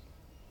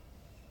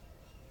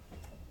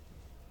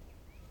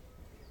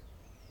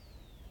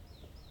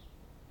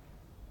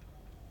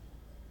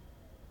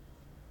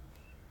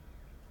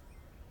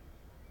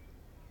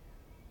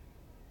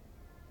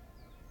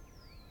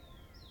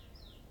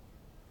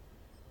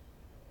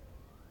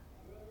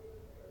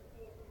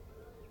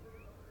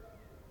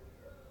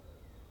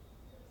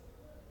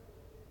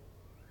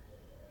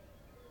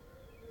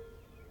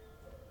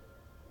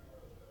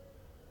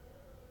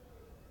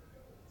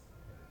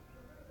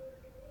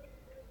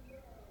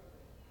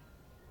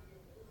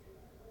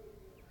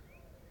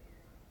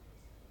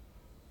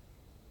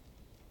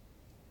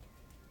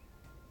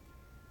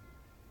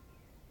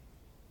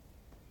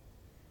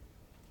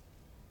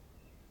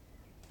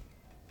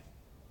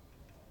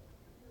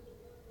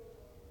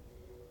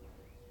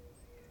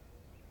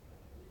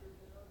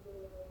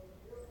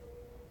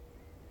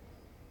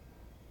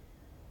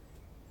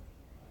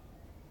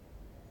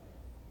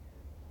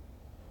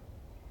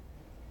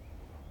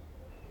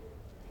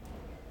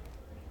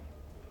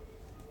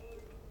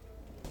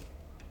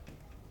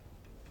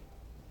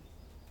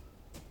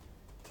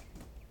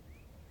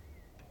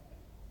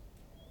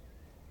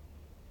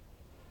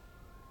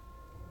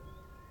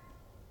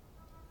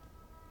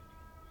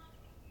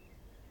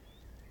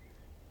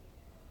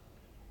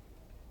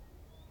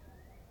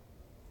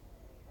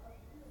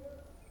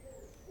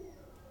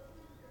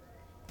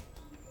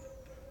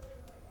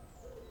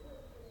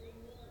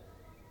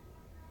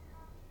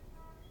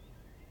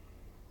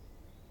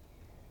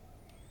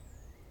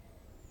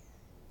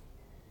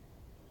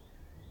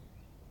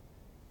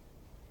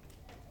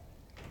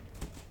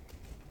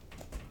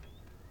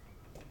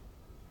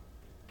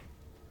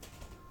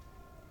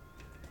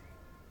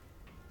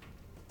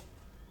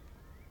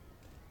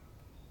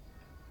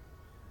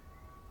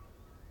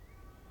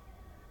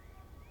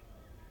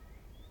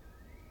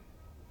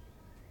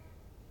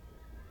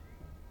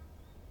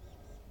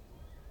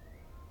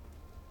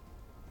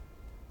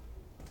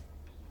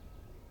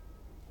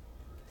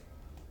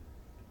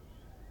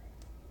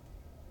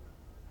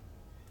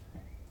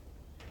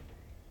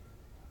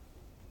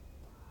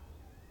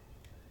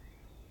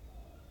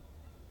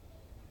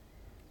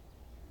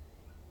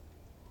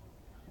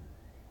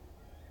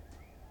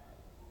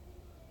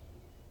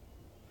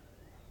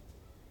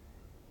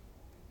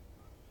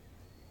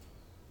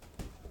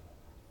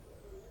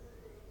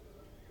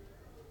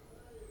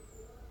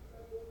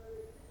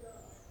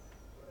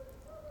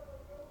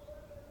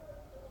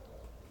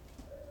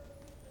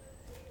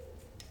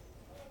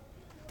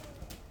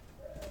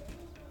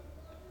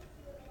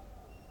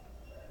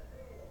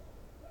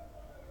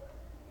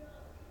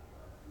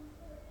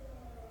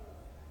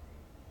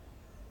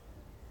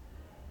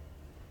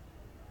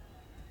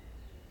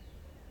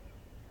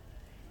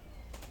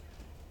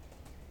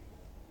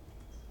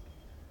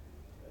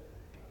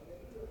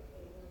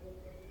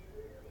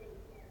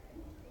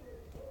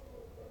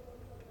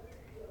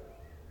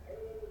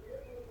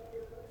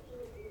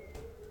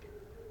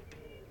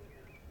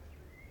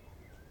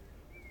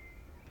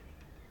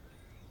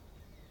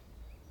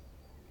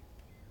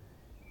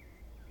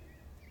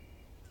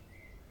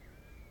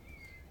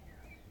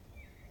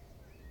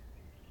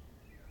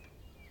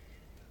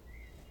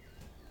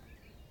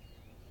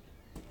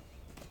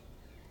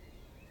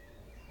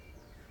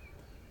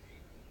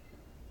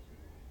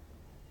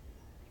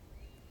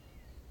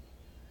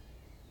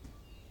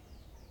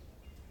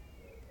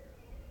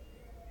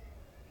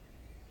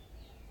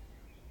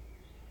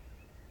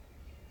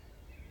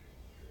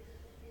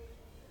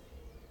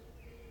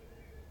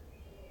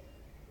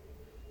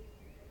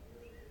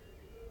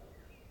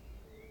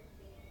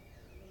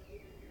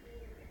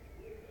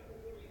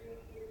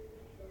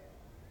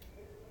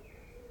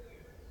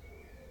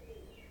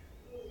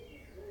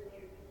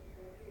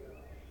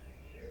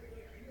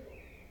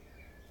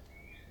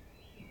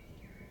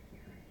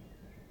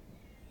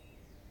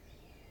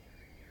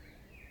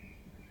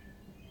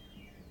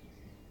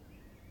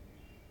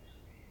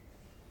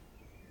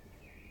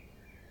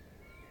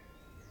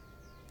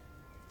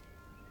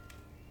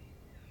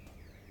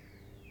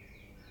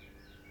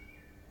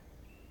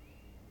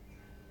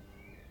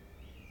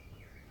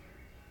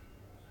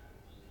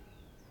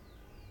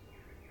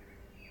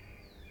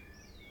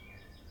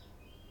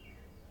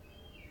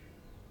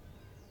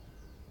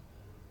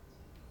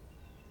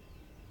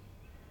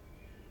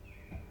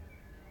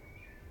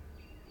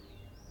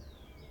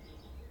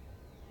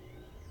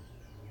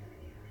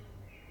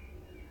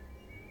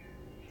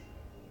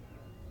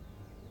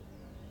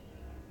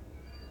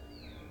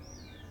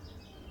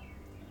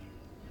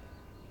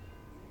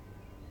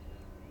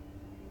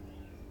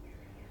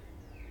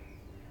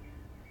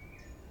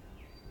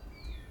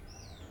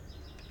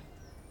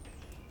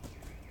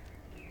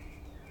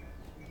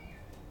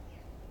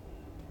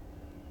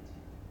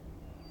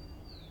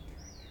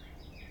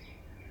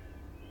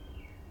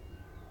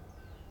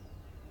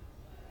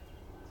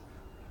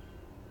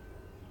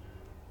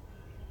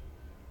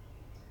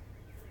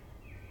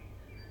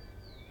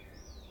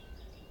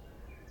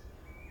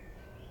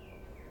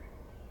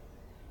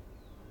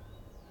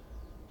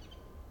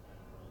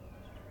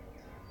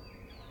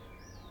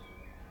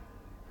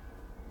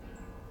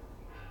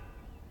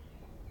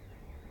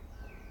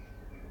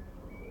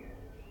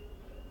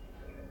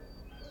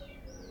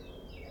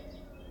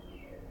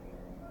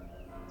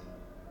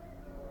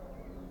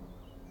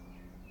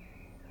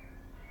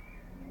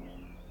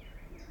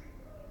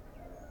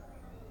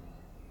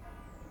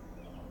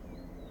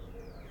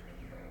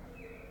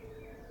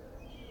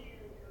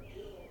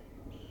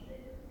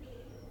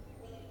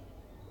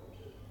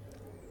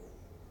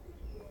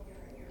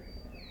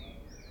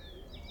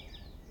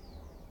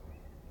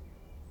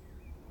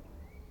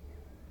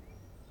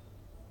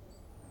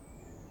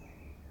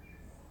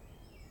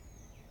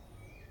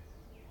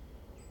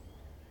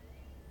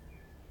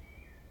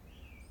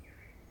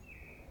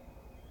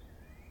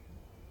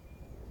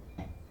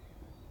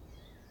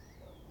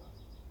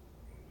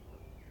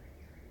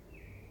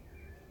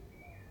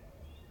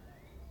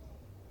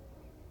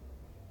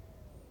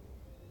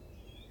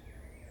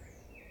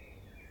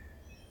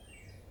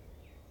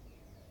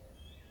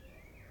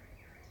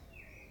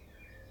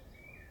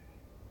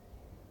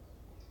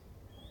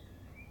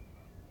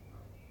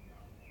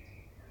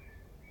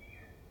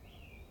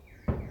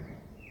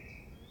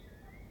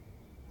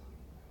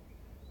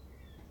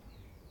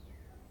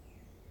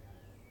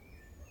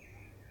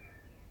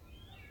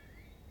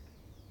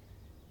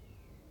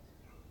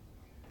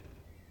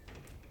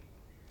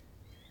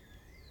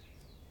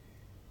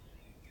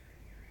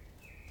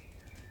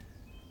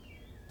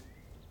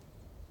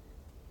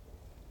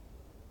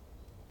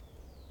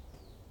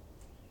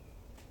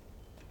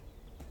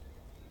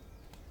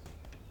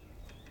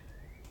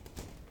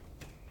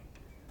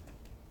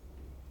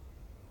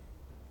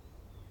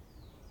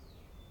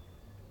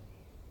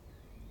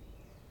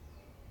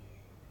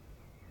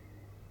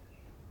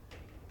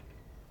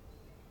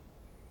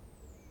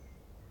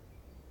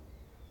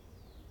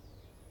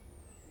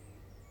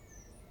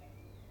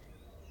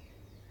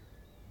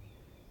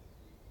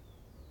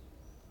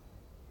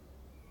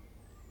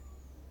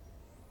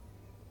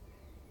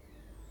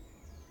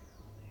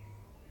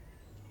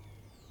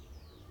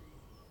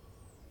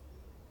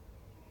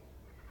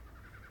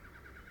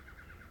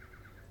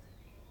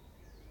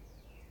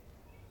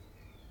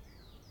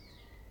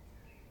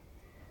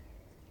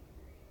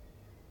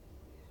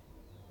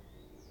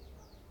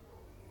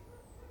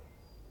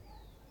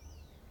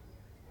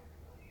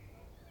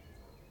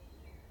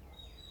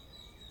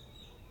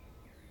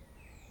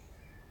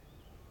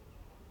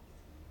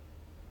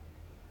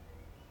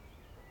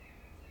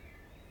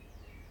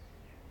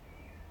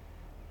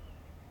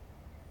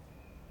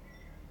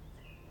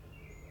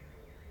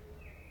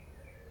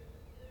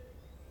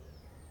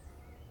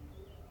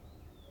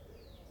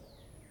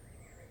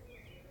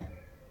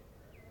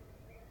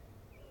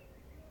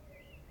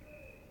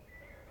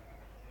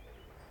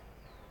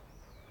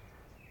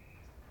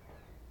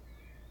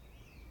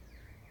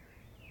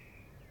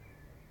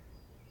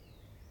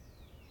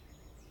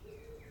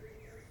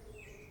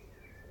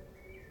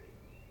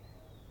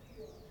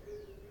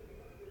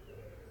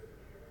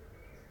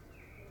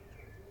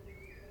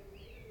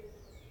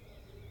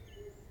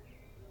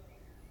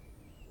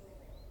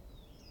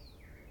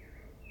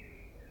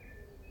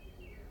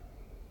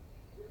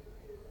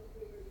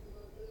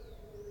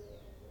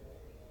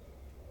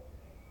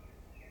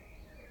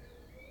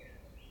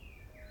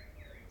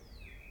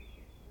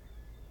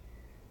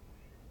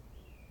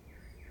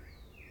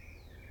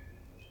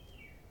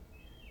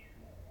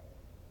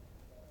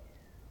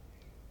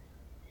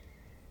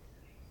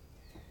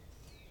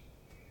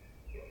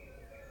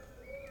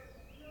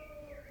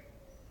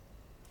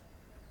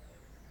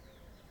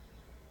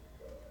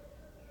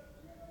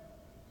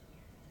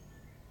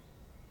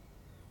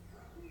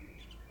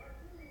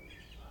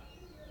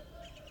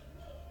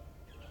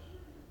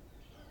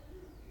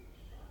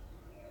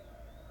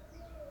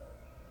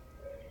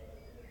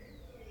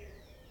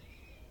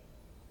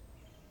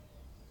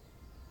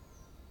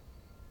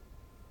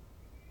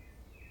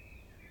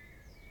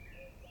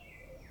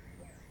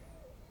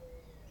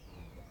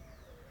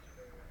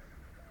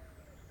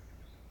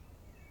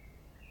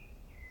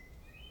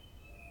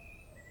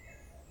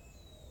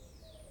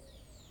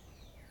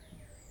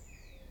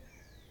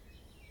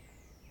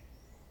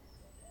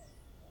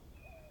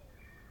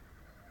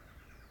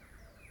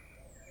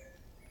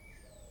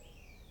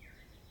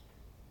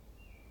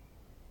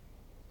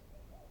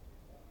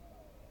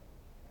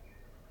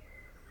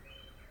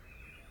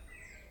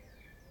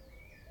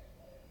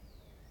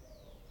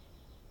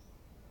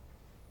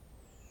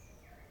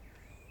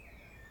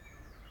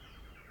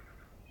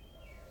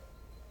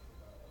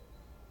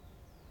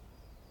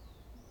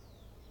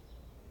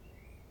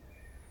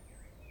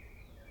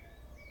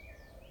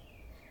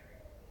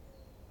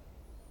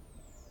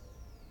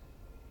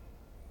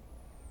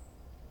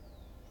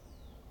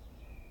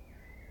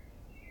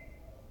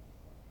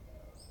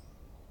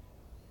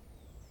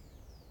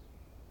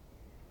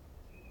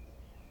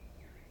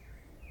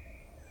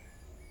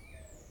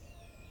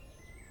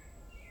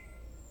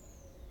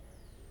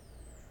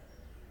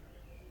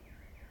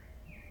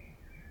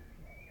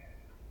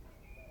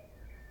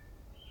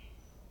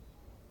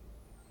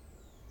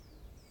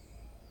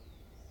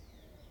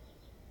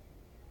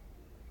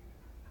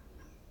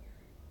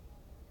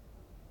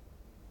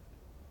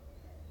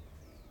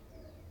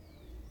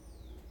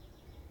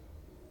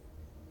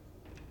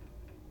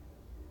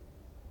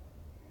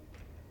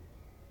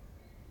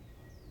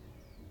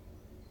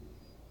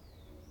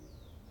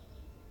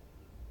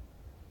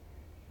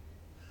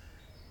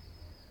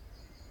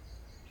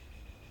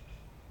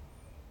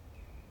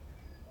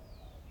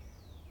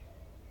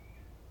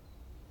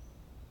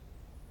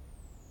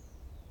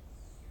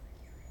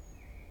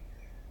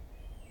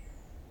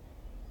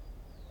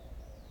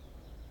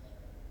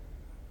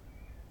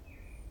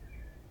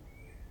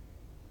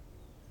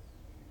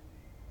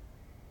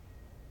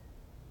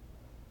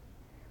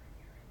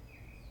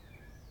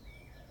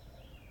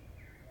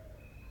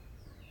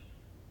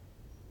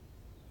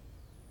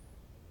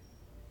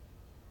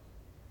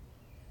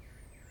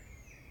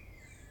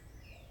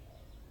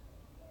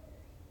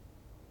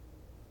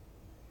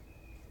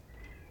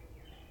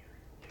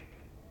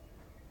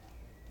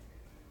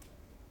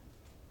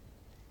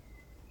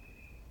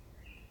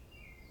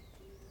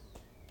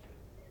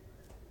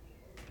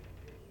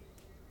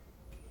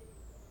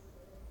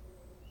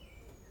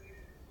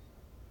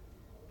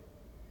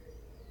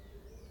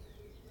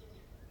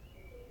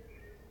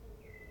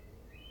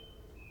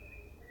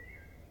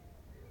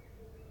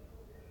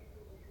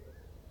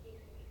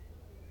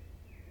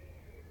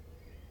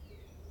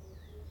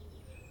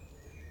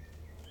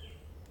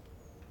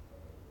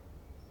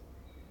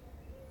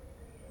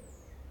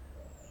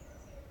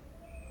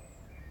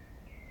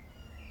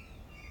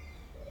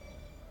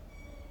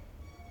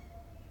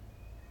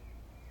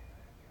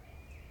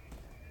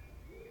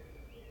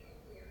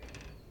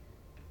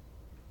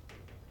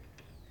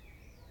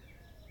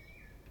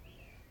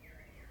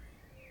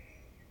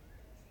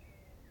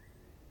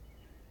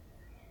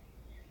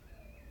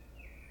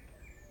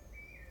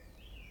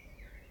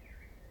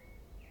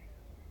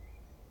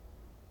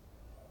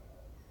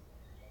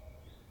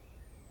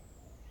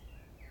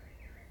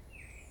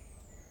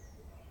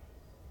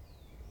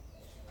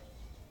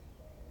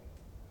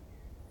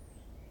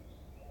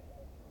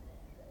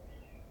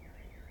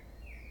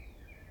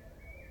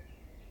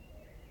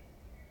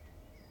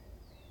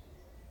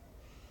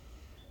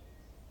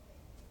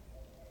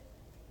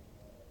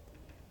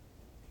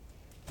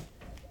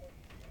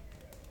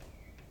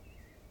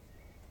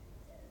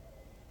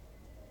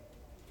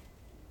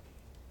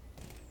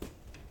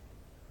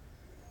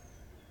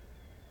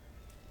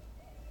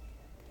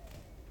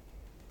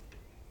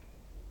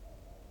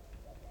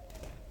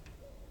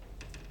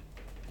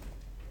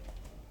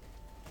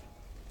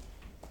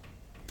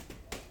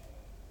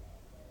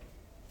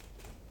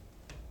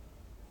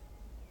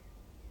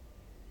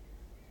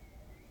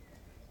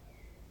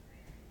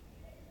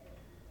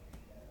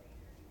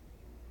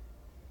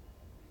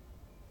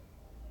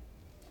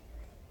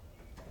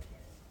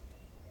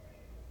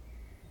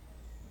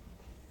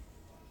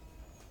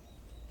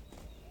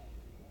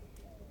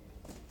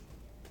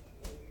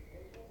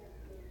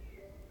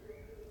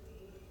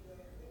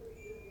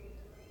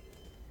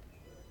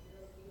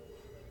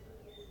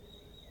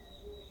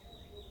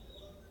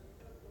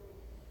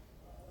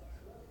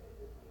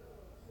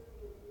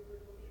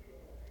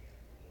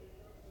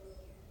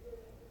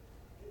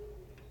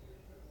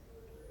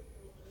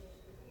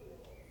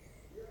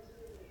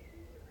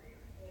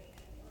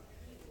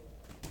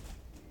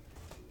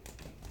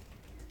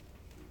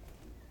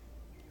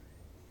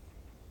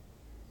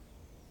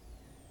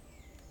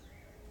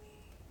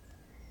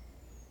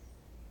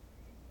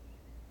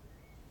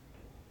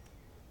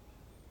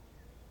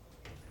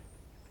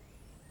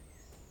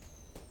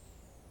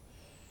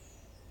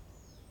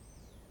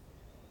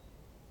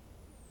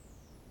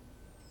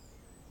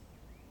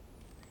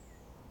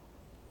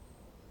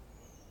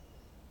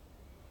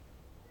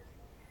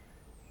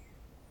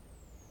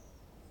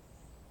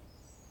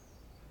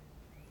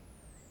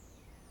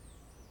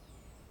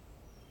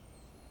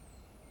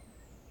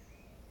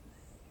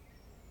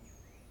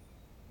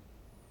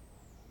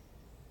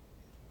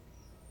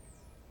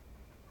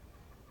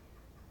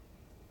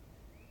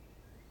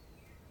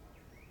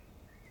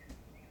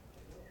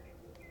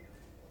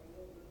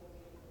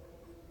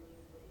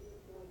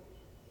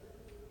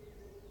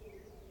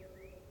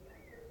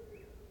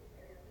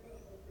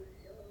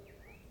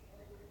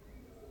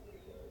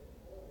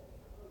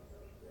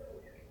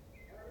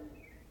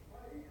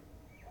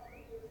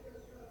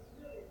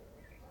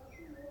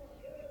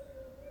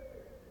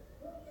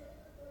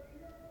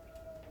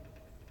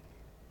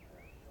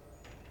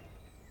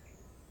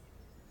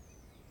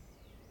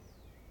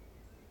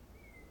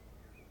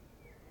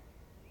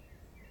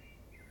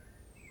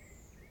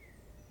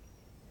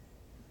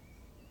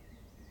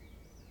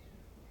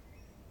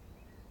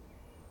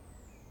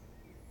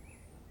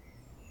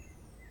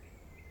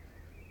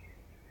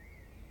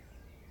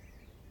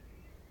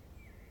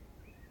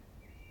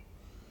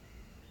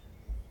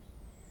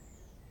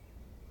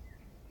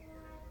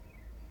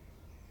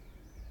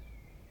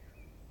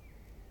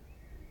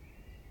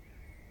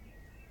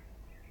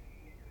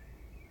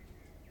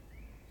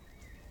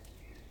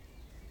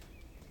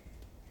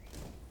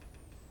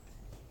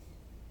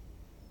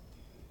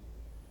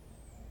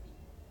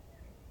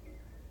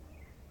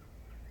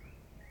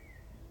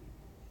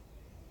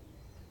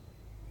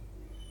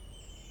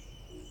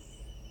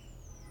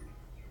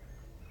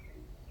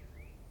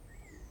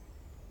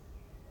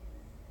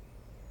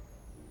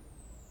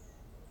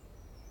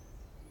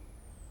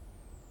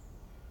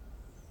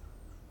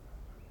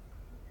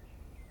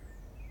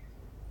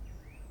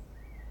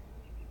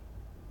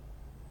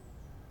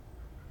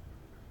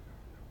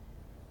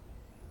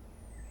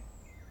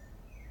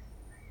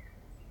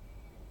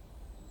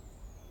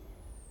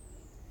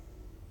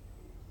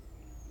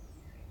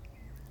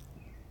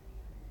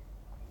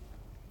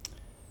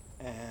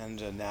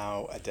 And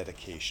now a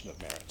dedication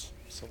of merit.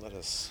 So let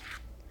us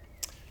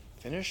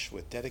finish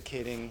with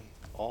dedicating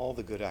all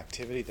the good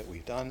activity that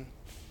we've done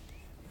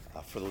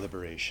for the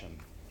liberation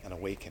and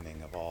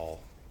awakening of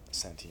all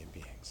sentient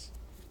beings.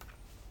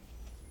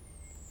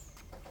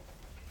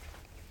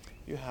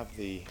 If you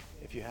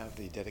have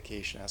the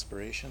dedication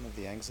aspiration of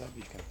the Angzab,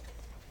 you can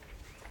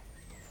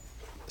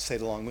say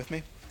it along with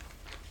me.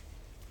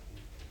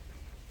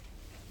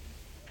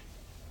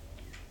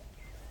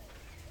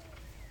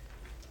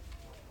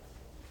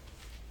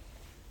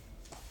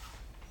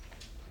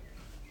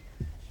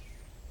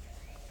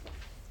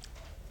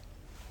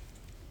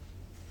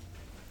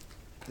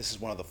 This is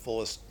one of the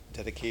fullest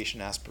dedication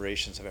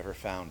aspirations I've ever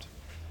found.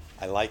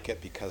 I like it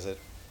because it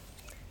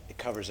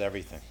covers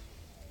everything.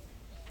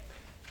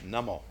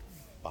 Namo.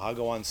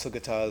 Bhagavan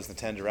Sugata's the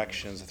 10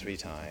 directions the 3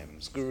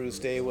 times. Guru's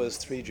day was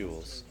 3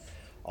 jewels.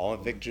 All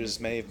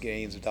victors may have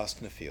gains of dust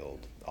in the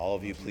field. All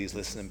of you please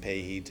listen and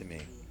pay heed to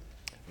me.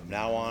 From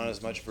now on,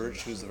 as much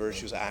virtues, the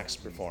virtues acts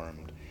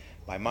performed.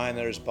 By mind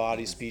there is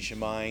body, speech, and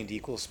mind,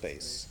 equal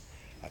space.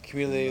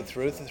 Accumulated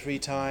throughout the 3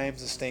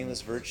 times, the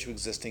stainless virtue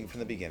existing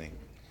from the beginning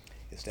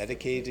is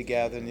dedicated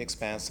together in the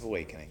expanse of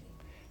awakening,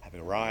 having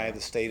arrived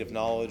the state of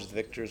knowledge of the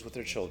victors with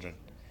their children.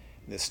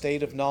 In the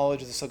state of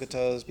knowledge of the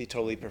Sugatas be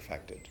totally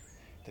perfected.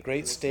 The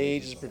great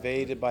stage is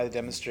pervaded by the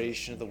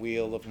demonstration of the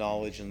wheel of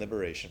knowledge and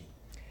liberation.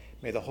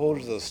 May the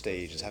holders of those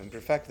stages, having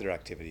perfected their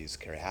activities,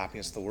 carry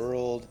happiness to the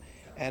world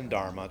and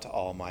Dharma to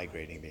all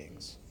migrating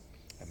beings.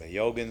 And may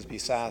yogins be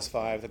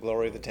satisfied with the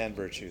glory of the 10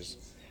 virtues,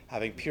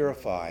 having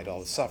purified all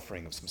the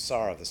suffering of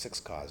samsara of the 6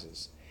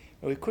 causes.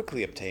 May we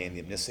quickly obtain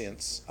the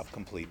omniscience of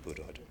complete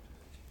Buddhahood.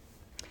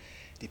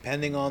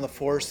 Depending on the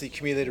force of the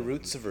accumulated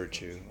roots of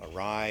virtue,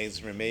 arise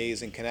and remain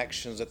in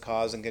connections of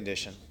cause and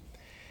condition.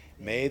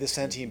 May the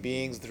sentient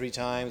beings of the 3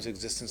 times who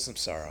exist in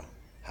samsara,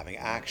 having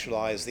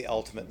actualized the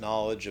ultimate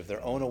knowledge of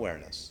their own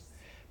awareness,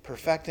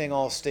 perfecting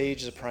all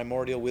stages of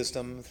primordial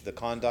wisdom through the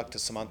conduct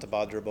of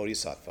Samantabhadra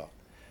Bodhisattva,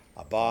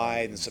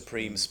 abide in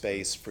supreme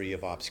space free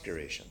of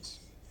obscurations.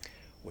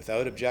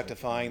 Without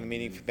objectifying the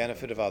meaningful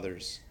benefit of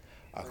others,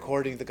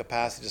 according to the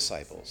capacity of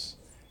disciples,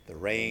 the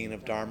rain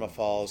of Dharma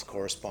falls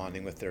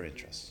corresponding with their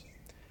interests.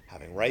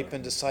 Having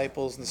ripened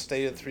disciples in the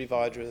state of the 3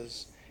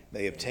 Vajras,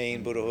 they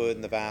obtain Buddhahood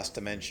in the vast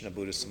dimension of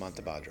Buddha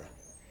Samantabhadra.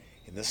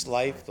 In this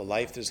life, the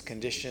life that is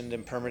conditioned,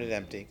 impermanent,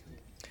 empty,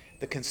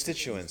 the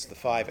constituents, the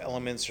 5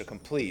 elements, are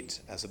complete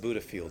as the Buddha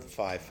field of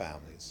 5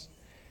 families.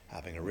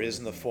 Having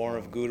arisen in the form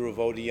of Guru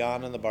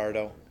Vodhyana and the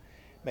Bardo,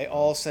 may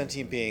all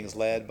sentient beings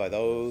led by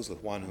those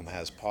with one whom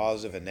has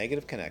positive and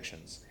negative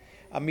connections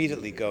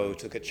immediately go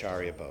to the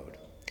Kachari abode.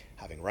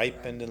 Having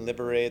ripened and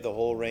liberated the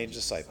whole range of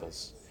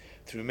disciples,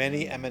 through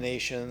many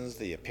emanations,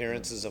 the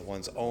appearances of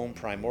one's own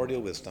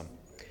primordial wisdom,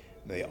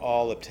 may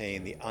all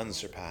obtain the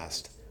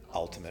unsurpassed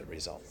ultimate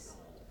result.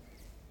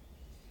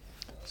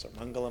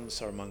 Sarmangalam,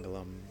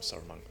 Sarmangalam,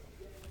 Sarmangalam.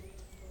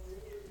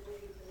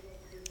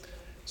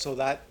 So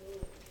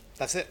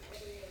that's it.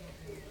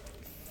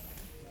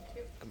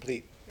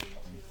 Complete.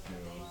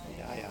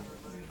 Yeah.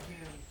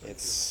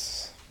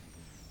 It's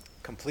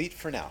complete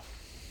for now.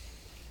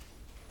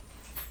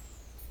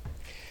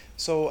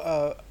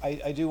 So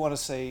I do want to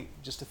say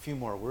just a few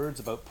more words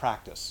about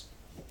practice.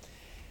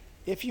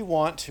 If you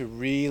want to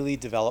really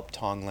develop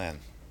Tonglen,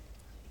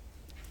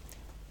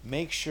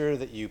 make sure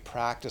that you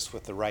practice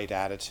with the right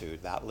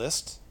attitude. That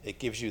list, it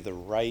gives you the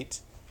right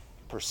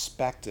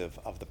perspective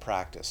of the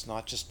practice,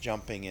 not just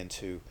jumping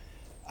into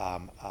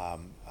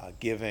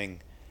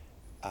giving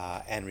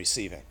and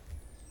receiving.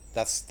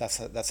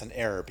 That's an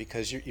error,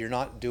 because you're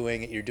not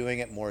doing it. You're doing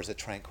it more as a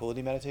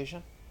tranquility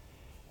meditation,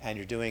 and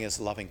you're doing it as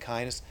loving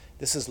kindness.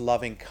 This is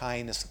loving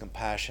kindness and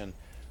compassion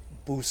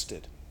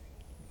boosted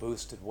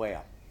way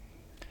up.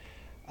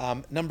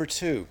 Number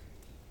 2,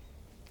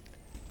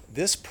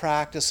 this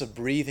practice of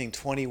breathing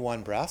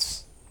 21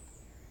 breaths,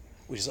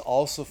 which is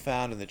also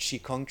found in the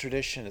Qigong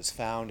tradition, it's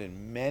found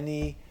in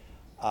many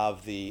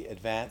of the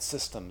advanced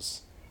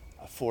systems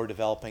for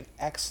developing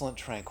excellent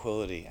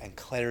tranquility and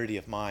clarity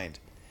of mind,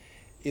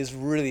 is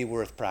really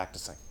worth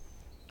practicing.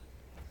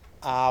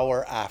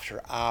 Hour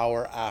after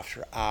hour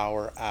after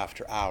hour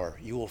after hour.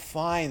 You will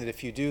find that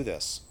if you do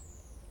this,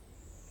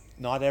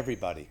 not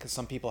everybody, because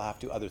some people have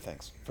to do other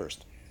things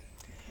first,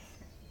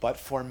 but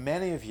for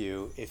many of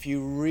you, if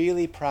you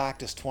really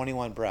practice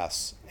 21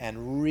 breaths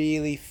and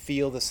really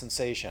feel the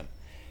sensation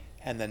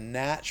and the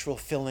natural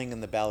filling in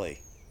the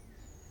belly,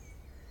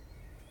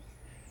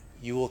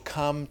 you will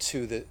come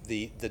to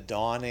the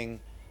dawning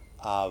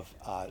of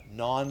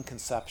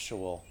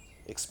non-conceptual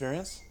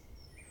experience.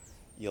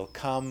 You'll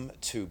come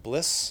to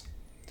bliss.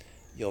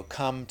 You'll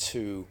come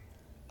to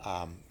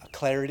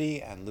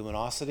clarity and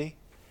luminosity.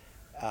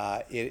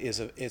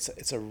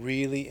 It's a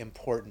really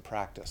important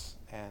practice,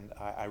 and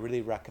I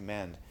really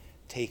recommend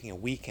taking a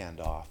weekend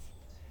off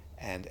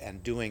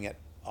and doing it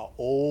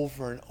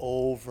over and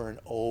over and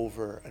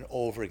over and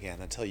over again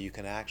until you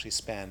can actually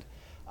spend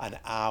an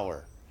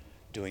hour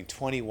doing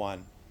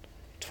 21,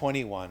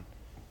 21,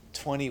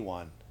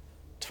 21,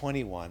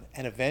 21,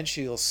 and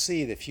eventually you'll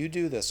see that if you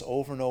do this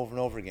over and over and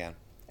over again,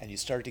 and you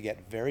start to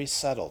get very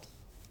settled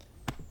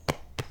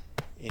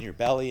in your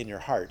belly and your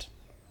heart,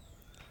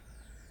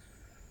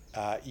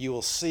 you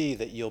will see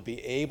that you'll be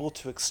able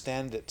to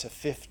extend it to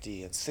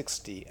 50 and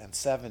 60 and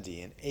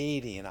 70 and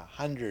 80 and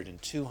 100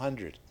 and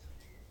 200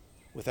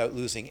 without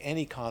losing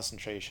any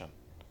concentration.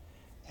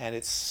 And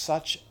it's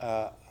such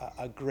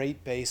a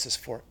great basis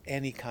for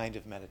any kind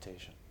of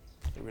meditation.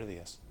 It really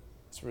is.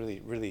 It's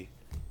really, really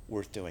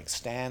worth doing.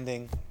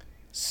 Standing,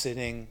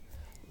 sitting,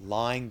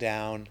 lying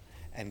down,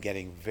 and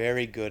getting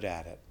very good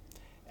at it.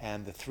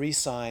 And the 3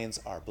 signs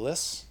are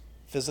bliss,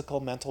 physical,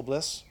 mental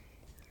bliss,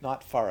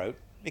 not far out,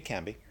 it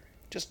can be,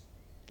 just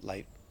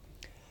light.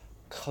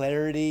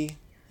 Clarity,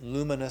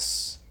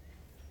 luminous,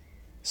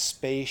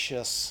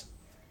 spacious,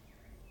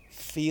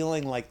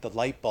 feeling like the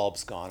light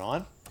bulb's gone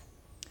on,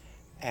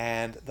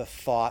 and the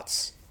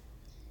thoughts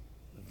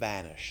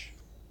vanish.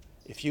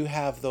 If you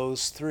have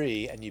those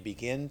 3 and you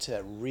begin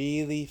to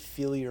really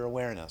feel your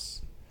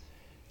awareness,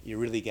 you're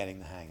really getting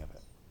the hang of it.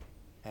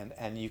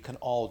 And you can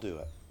all do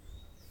it.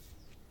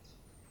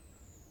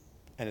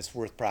 And it's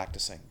worth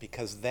practicing,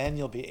 because then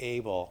you'll be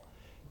able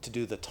to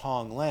do the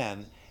Tong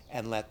Len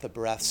and let the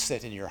breath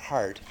sit in your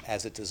heart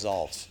as it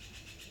dissolves.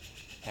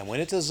 And when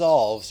it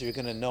dissolves, you're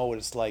going to know what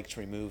it's like to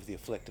remove the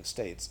afflictive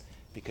states,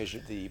 because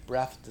the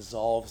breath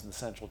dissolves in the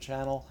central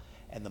channel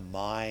and the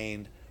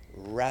mind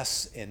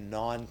rests in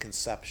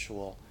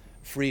non-conceptual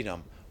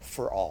freedom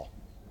for all.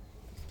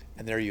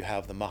 And there you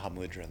have the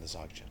Mahamudra and the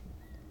Dzogchen.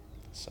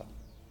 So.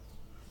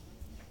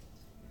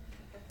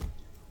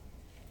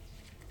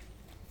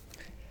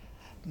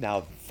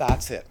 Now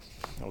that's it.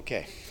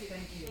 Okay.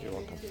 Thank you. You're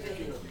welcome.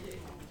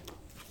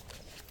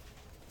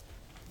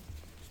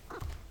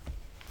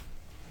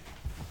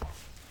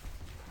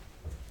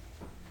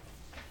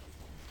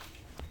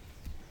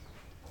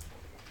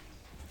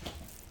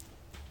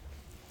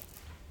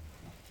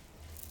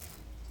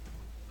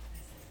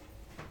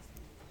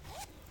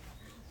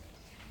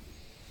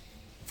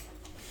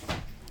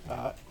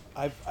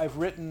 I've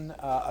written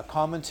a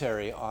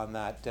commentary on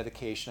that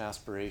dedication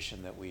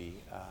aspiration that we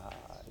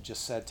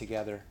just said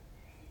together.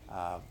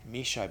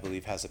 Misha, I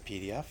believe, has a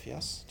PDF.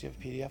 Yes? Do you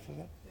have a PDF of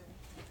it? Yeah.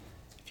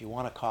 If you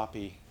want a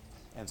copy,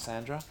 and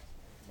Sandra,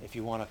 if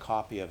you want a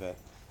copy of it,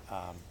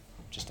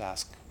 just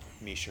ask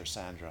Misha or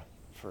Sandra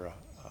for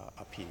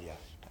a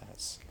PDF. And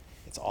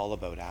it's all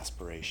about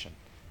aspiration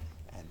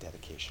and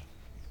dedication.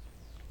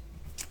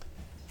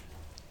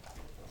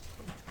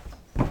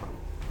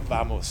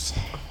 Vamos.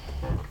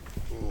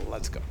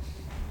 Let's go.